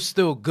 If they're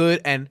still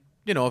good, and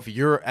if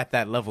you're at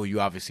that level, you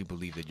obviously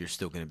believe that you're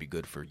still going to be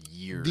good for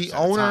years. The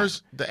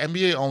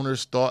NBA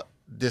owners thought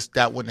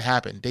that wouldn't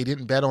happen. They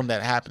didn't bet on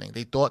that happening.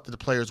 They thought that the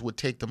players would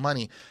take the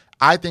money.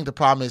 I think the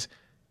problem is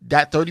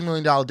that $30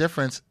 million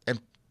difference, and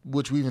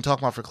which we even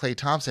talked about for Klay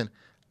Thompson,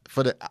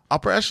 for the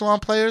upper echelon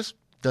players,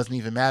 doesn't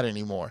even matter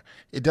anymore.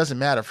 It doesn't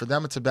matter. For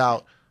them, it's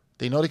about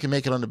they know they can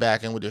make it on the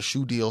back end with their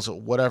shoe deals or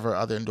whatever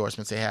other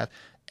endorsements they have,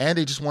 and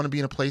they just want to be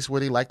in a place where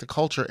they like the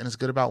culture and it's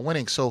good about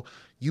winning. So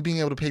you being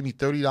able to pay me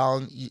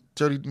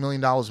 $30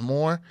 million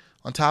more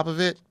on top of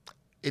it,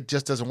 it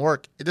just doesn't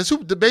work.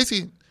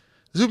 Basically,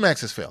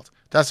 Supermax has failed.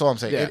 That's all I'm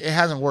saying. Yeah. It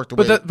hasn't worked.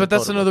 But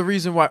that's another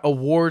reason why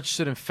awards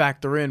shouldn't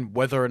factor in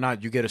whether or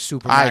not you get a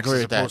Supermax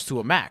as opposed to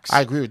a max. I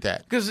agree with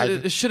that. Because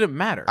it shouldn't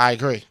matter. I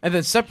agree. And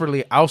then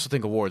separately, I also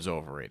think awards are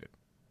overrated.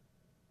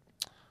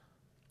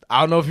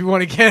 I don't know if you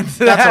want to get into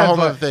that. That's a whole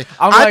other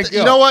thing.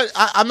 You know what?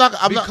 I'm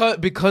not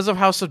because of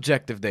how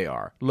subjective they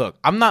are. Look,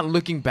 I'm not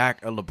looking back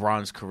at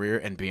LeBron's career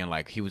and being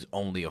like he was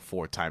only a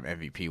 4-time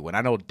MVP when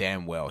I know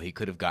damn well he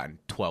could have gotten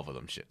 12 of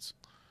them shits.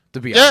 To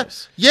be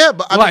honest. Yeah,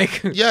 but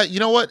you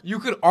know what? You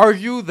could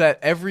argue that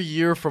every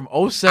year from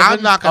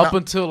 07 up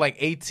until like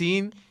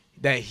 18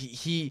 that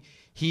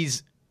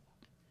he's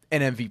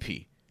an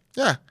MVP.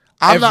 Yeah.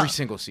 Every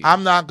single season.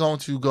 I'm not going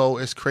to go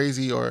as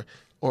crazy or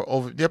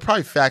over. They're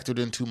probably factored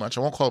in too much. I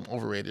won't call them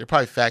overrated. They're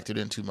probably factored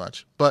in too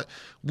much. But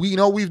we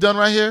know what we've done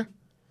right here.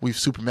 We've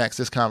supermaxed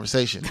this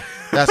conversation.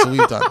 That's what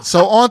we've done.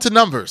 So on to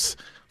numbers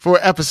for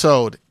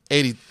episode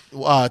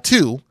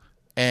 82.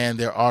 And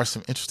there are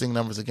some interesting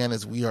numbers again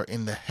as we are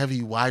in the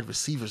heavy wide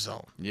receiver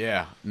zone.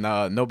 Yeah.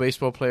 No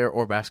baseball player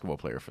or basketball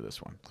player for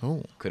this one.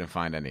 Oh. Couldn't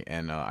find any.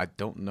 And I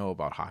don't know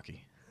about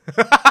hockey.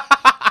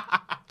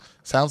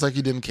 Sounds like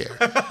you didn't care.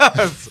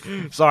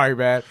 Sorry,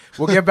 man.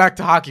 We'll get back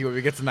to hockey when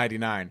we get to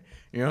 99.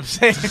 You know what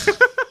I'm saying?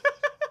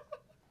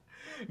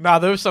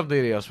 There was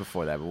something else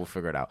before that, but we'll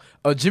figure it out.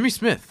 Jimmy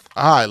Smith.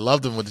 I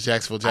loved him with the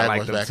Jacksonville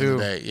Jaguars back in the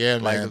day. Yeah,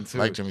 man.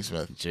 Like Jimmy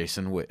Smith.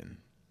 Jason Witten.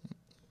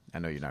 I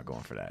know you're not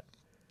going for that.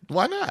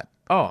 Why not?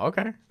 Oh,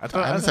 okay. I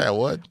didn't say I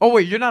would. Oh,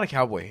 wait, you're not a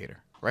Cowboy hater,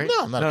 right?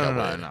 No, I'm not a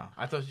Cowboy hater. No.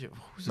 I thought you...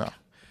 No.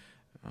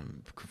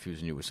 I'm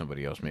confusing you with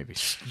somebody else, maybe.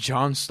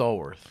 John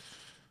Stallworth.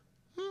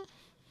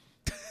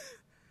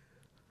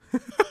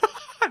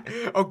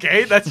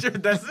 Okay, that's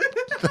it.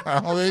 I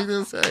don't know what you're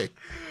going to say.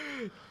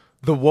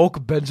 The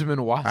woke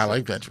Benjamin Watson. I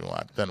like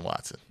Ben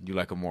Watson. You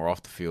like him more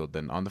off the field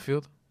than on the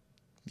field?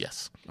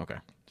 Yes. Okay,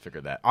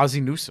 figured that.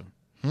 Ozzie Newsome.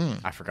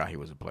 I forgot he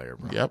was a player,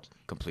 bro. Yep.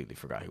 Completely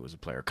forgot he was a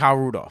player. Kyle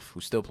Rudolph,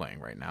 who's still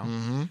playing right now.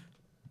 Mm-hmm.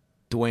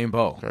 Dwayne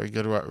Bowe. Very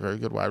good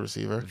wide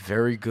receiver.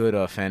 Very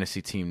good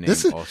fantasy team name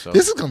also.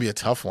 This is going to be a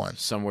tough one.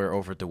 Somewhere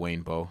over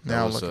Dwayne Bowe.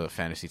 That was a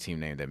fantasy team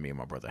name that me and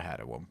my brother had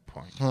at one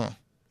point.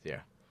 Yeah.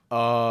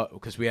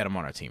 Because we had him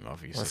on our team,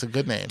 obviously. That's a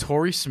good name.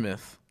 Torrey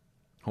Smith,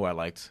 who I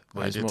liked,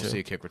 but he's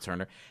mostly a kick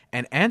returner.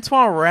 And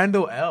Antoine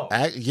Randall L.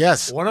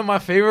 Yes. One of my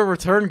favorite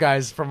return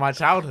guys from my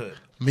childhood.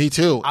 Me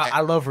too.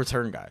 I love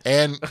return guys.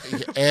 And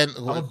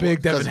I'm a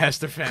big Devin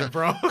Hester fan,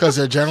 bro. Because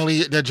they're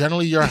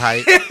generally your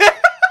height.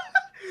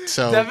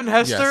 So Devin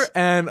Hester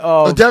and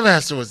Devin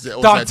Hester was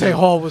Dante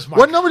Hall was my.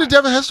 What number did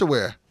Devin Hester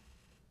wear?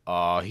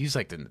 He's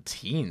like in the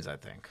teens, I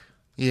think.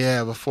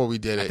 Yeah, before we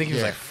did it. I think he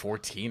was like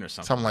 14 or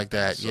something. Something like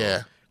that. So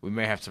yeah. We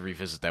may have to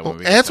revisit that.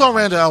 When Antoine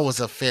Randall was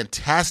a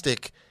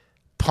fantastic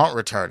punt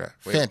returner.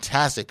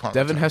 Fantastic punt.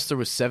 Devin Hester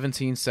was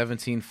 17,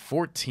 17,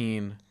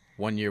 14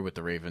 1 year with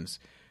the Ravens.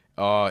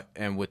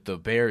 And with the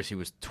Bears, he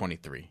was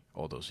 23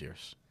 all those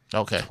years.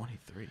 Okay.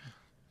 23.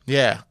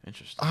 Yeah.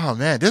 Interesting. Oh,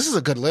 man. This is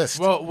a good list.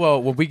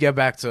 Well, when we get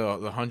back to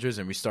the hundreds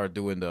and we start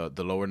doing the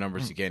lower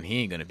numbers again, he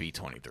ain't going to be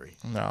 23.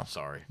 No.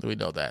 Sorry. We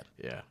know that.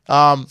 Yeah.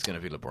 It's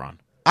going to be LeBron.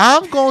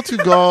 I'm going to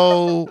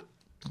go...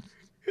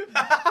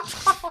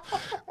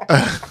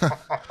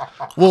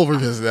 We'll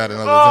revisit that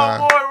another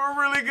time. Oh, boy,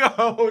 we're really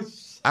going.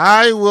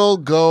 I will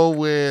go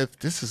with...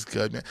 This is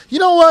good, man. You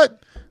know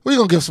what? We're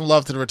going to give some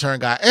love to the return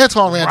guy,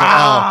 Antoine Randall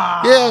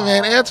L. Yeah,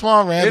 man,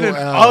 Antoine In Randall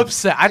an L.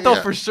 upset. I thought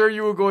Yeah. for sure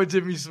you were going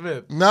Jimmy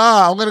Smith.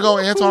 Nah, I'm going to go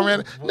Antoine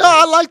Randall. No,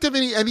 I liked him,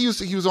 and he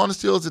was on the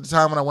Steelers at the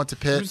time when I went to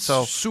He Pitt. was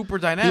So super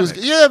he dynamic. was,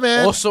 yeah,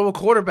 man. Also a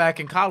quarterback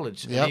in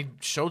college. Yep. And he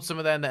showed some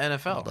of that in the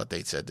NFL. But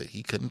they said that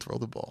he couldn't throw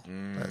the ball.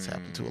 That's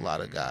happened to a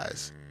lot of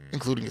guys,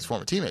 including his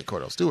former teammate,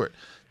 Cordell Stewart.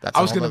 That's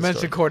I was going to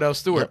mention Cordell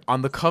Stewart Yep.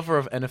 on the cover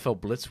of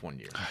NFL Blitz one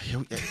year.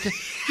 You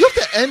have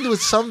to end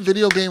with some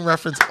video game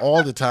reference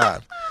all the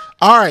time.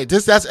 All right,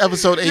 that's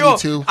episode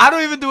 82. Yo, I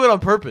don't even do it on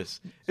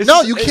purpose. It's No,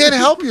 just- you can't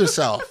help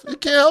yourself. You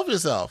can't help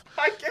yourself.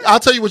 I can't. I'll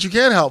tell you what you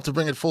can help to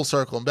bring it full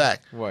circle and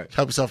back. What?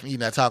 Help yourself from eating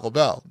that Taco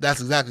Bell. That's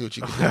exactly what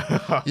you can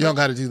do. You don't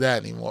got to do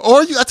that anymore.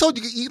 Or I told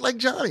you can eat like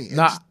Johnny and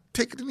Nah. just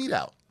take the meat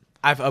out.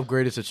 I've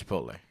upgraded to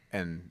Chipotle,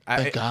 and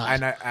Thank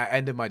God. I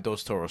ended my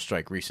Dos Toros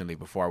strike recently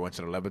before I went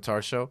to the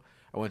Levitar show.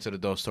 I went to the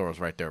Dos Toros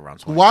right there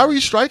around 20. Why were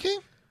you striking?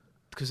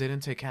 Because they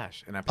didn't take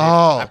cash, and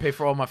I pay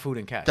for all my food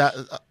in cash. That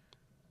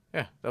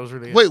Yeah, that was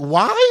really it. wait,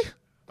 why?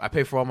 I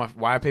pay for all my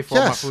all my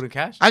food in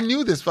cash. I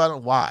knew this, but I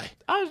don't know why.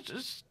 I was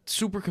just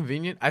super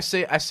convenient. I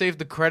saved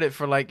the credit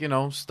for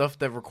stuff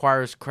that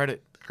requires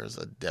credit. There's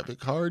a debit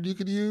card you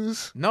could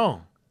use.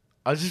 No,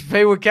 I'll just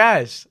pay with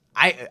cash.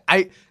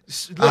 Look,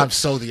 I'm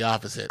so the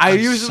opposite. I I'm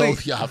usually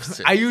so the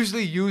opposite. I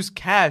usually use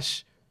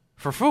cash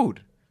for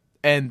food,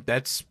 and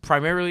that's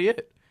primarily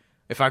it.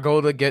 If I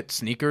go to get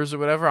sneakers or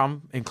whatever,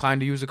 I'm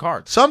inclined to use a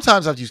card.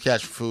 Sometimes I've used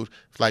cash for food,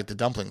 like the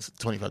dumplings,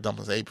 25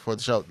 dumplings I ate before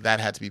the show. That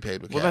had to be paid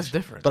with cash. Well, that's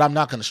different. But I'm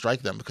not going to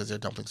strike them because their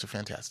dumplings are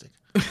fantastic.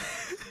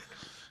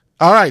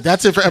 All right,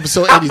 that's it for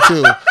episode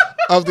 82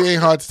 of the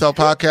Ain't Hard to Tell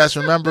podcast.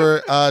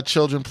 Remember,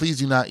 children, please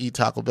do not eat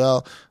Taco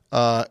Bell.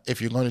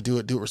 If you're going to do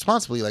it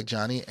responsibly like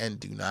Johnny, and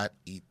do not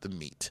eat the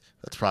meat.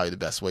 That's probably the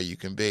best way you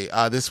can be.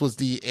 This was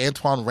the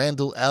Antoine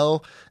Randall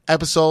L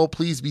episode.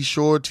 Please be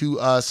sure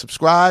to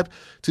subscribe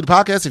to the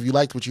podcast. If you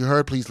liked what you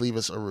heard, please leave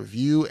us a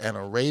review and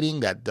a rating.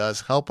 That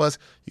does help us.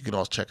 You can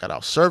also check out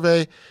our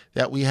survey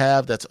that we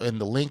have. That's in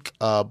the link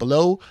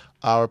below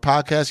our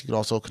podcast. You can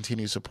also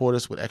continue to support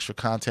us with extra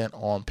content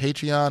on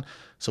Patreon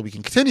so we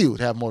can continue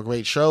to have more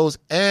great shows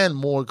and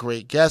more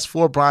great guests.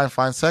 For Brian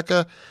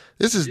Fonseca,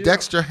 this is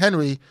Dexter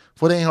Henry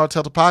for the Ain't Hard to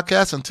Tell the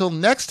podcast. Until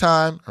next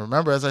time,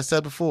 remember, as I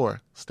said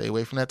before, stay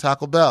away from that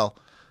Taco Bell.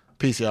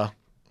 Peace, y'all.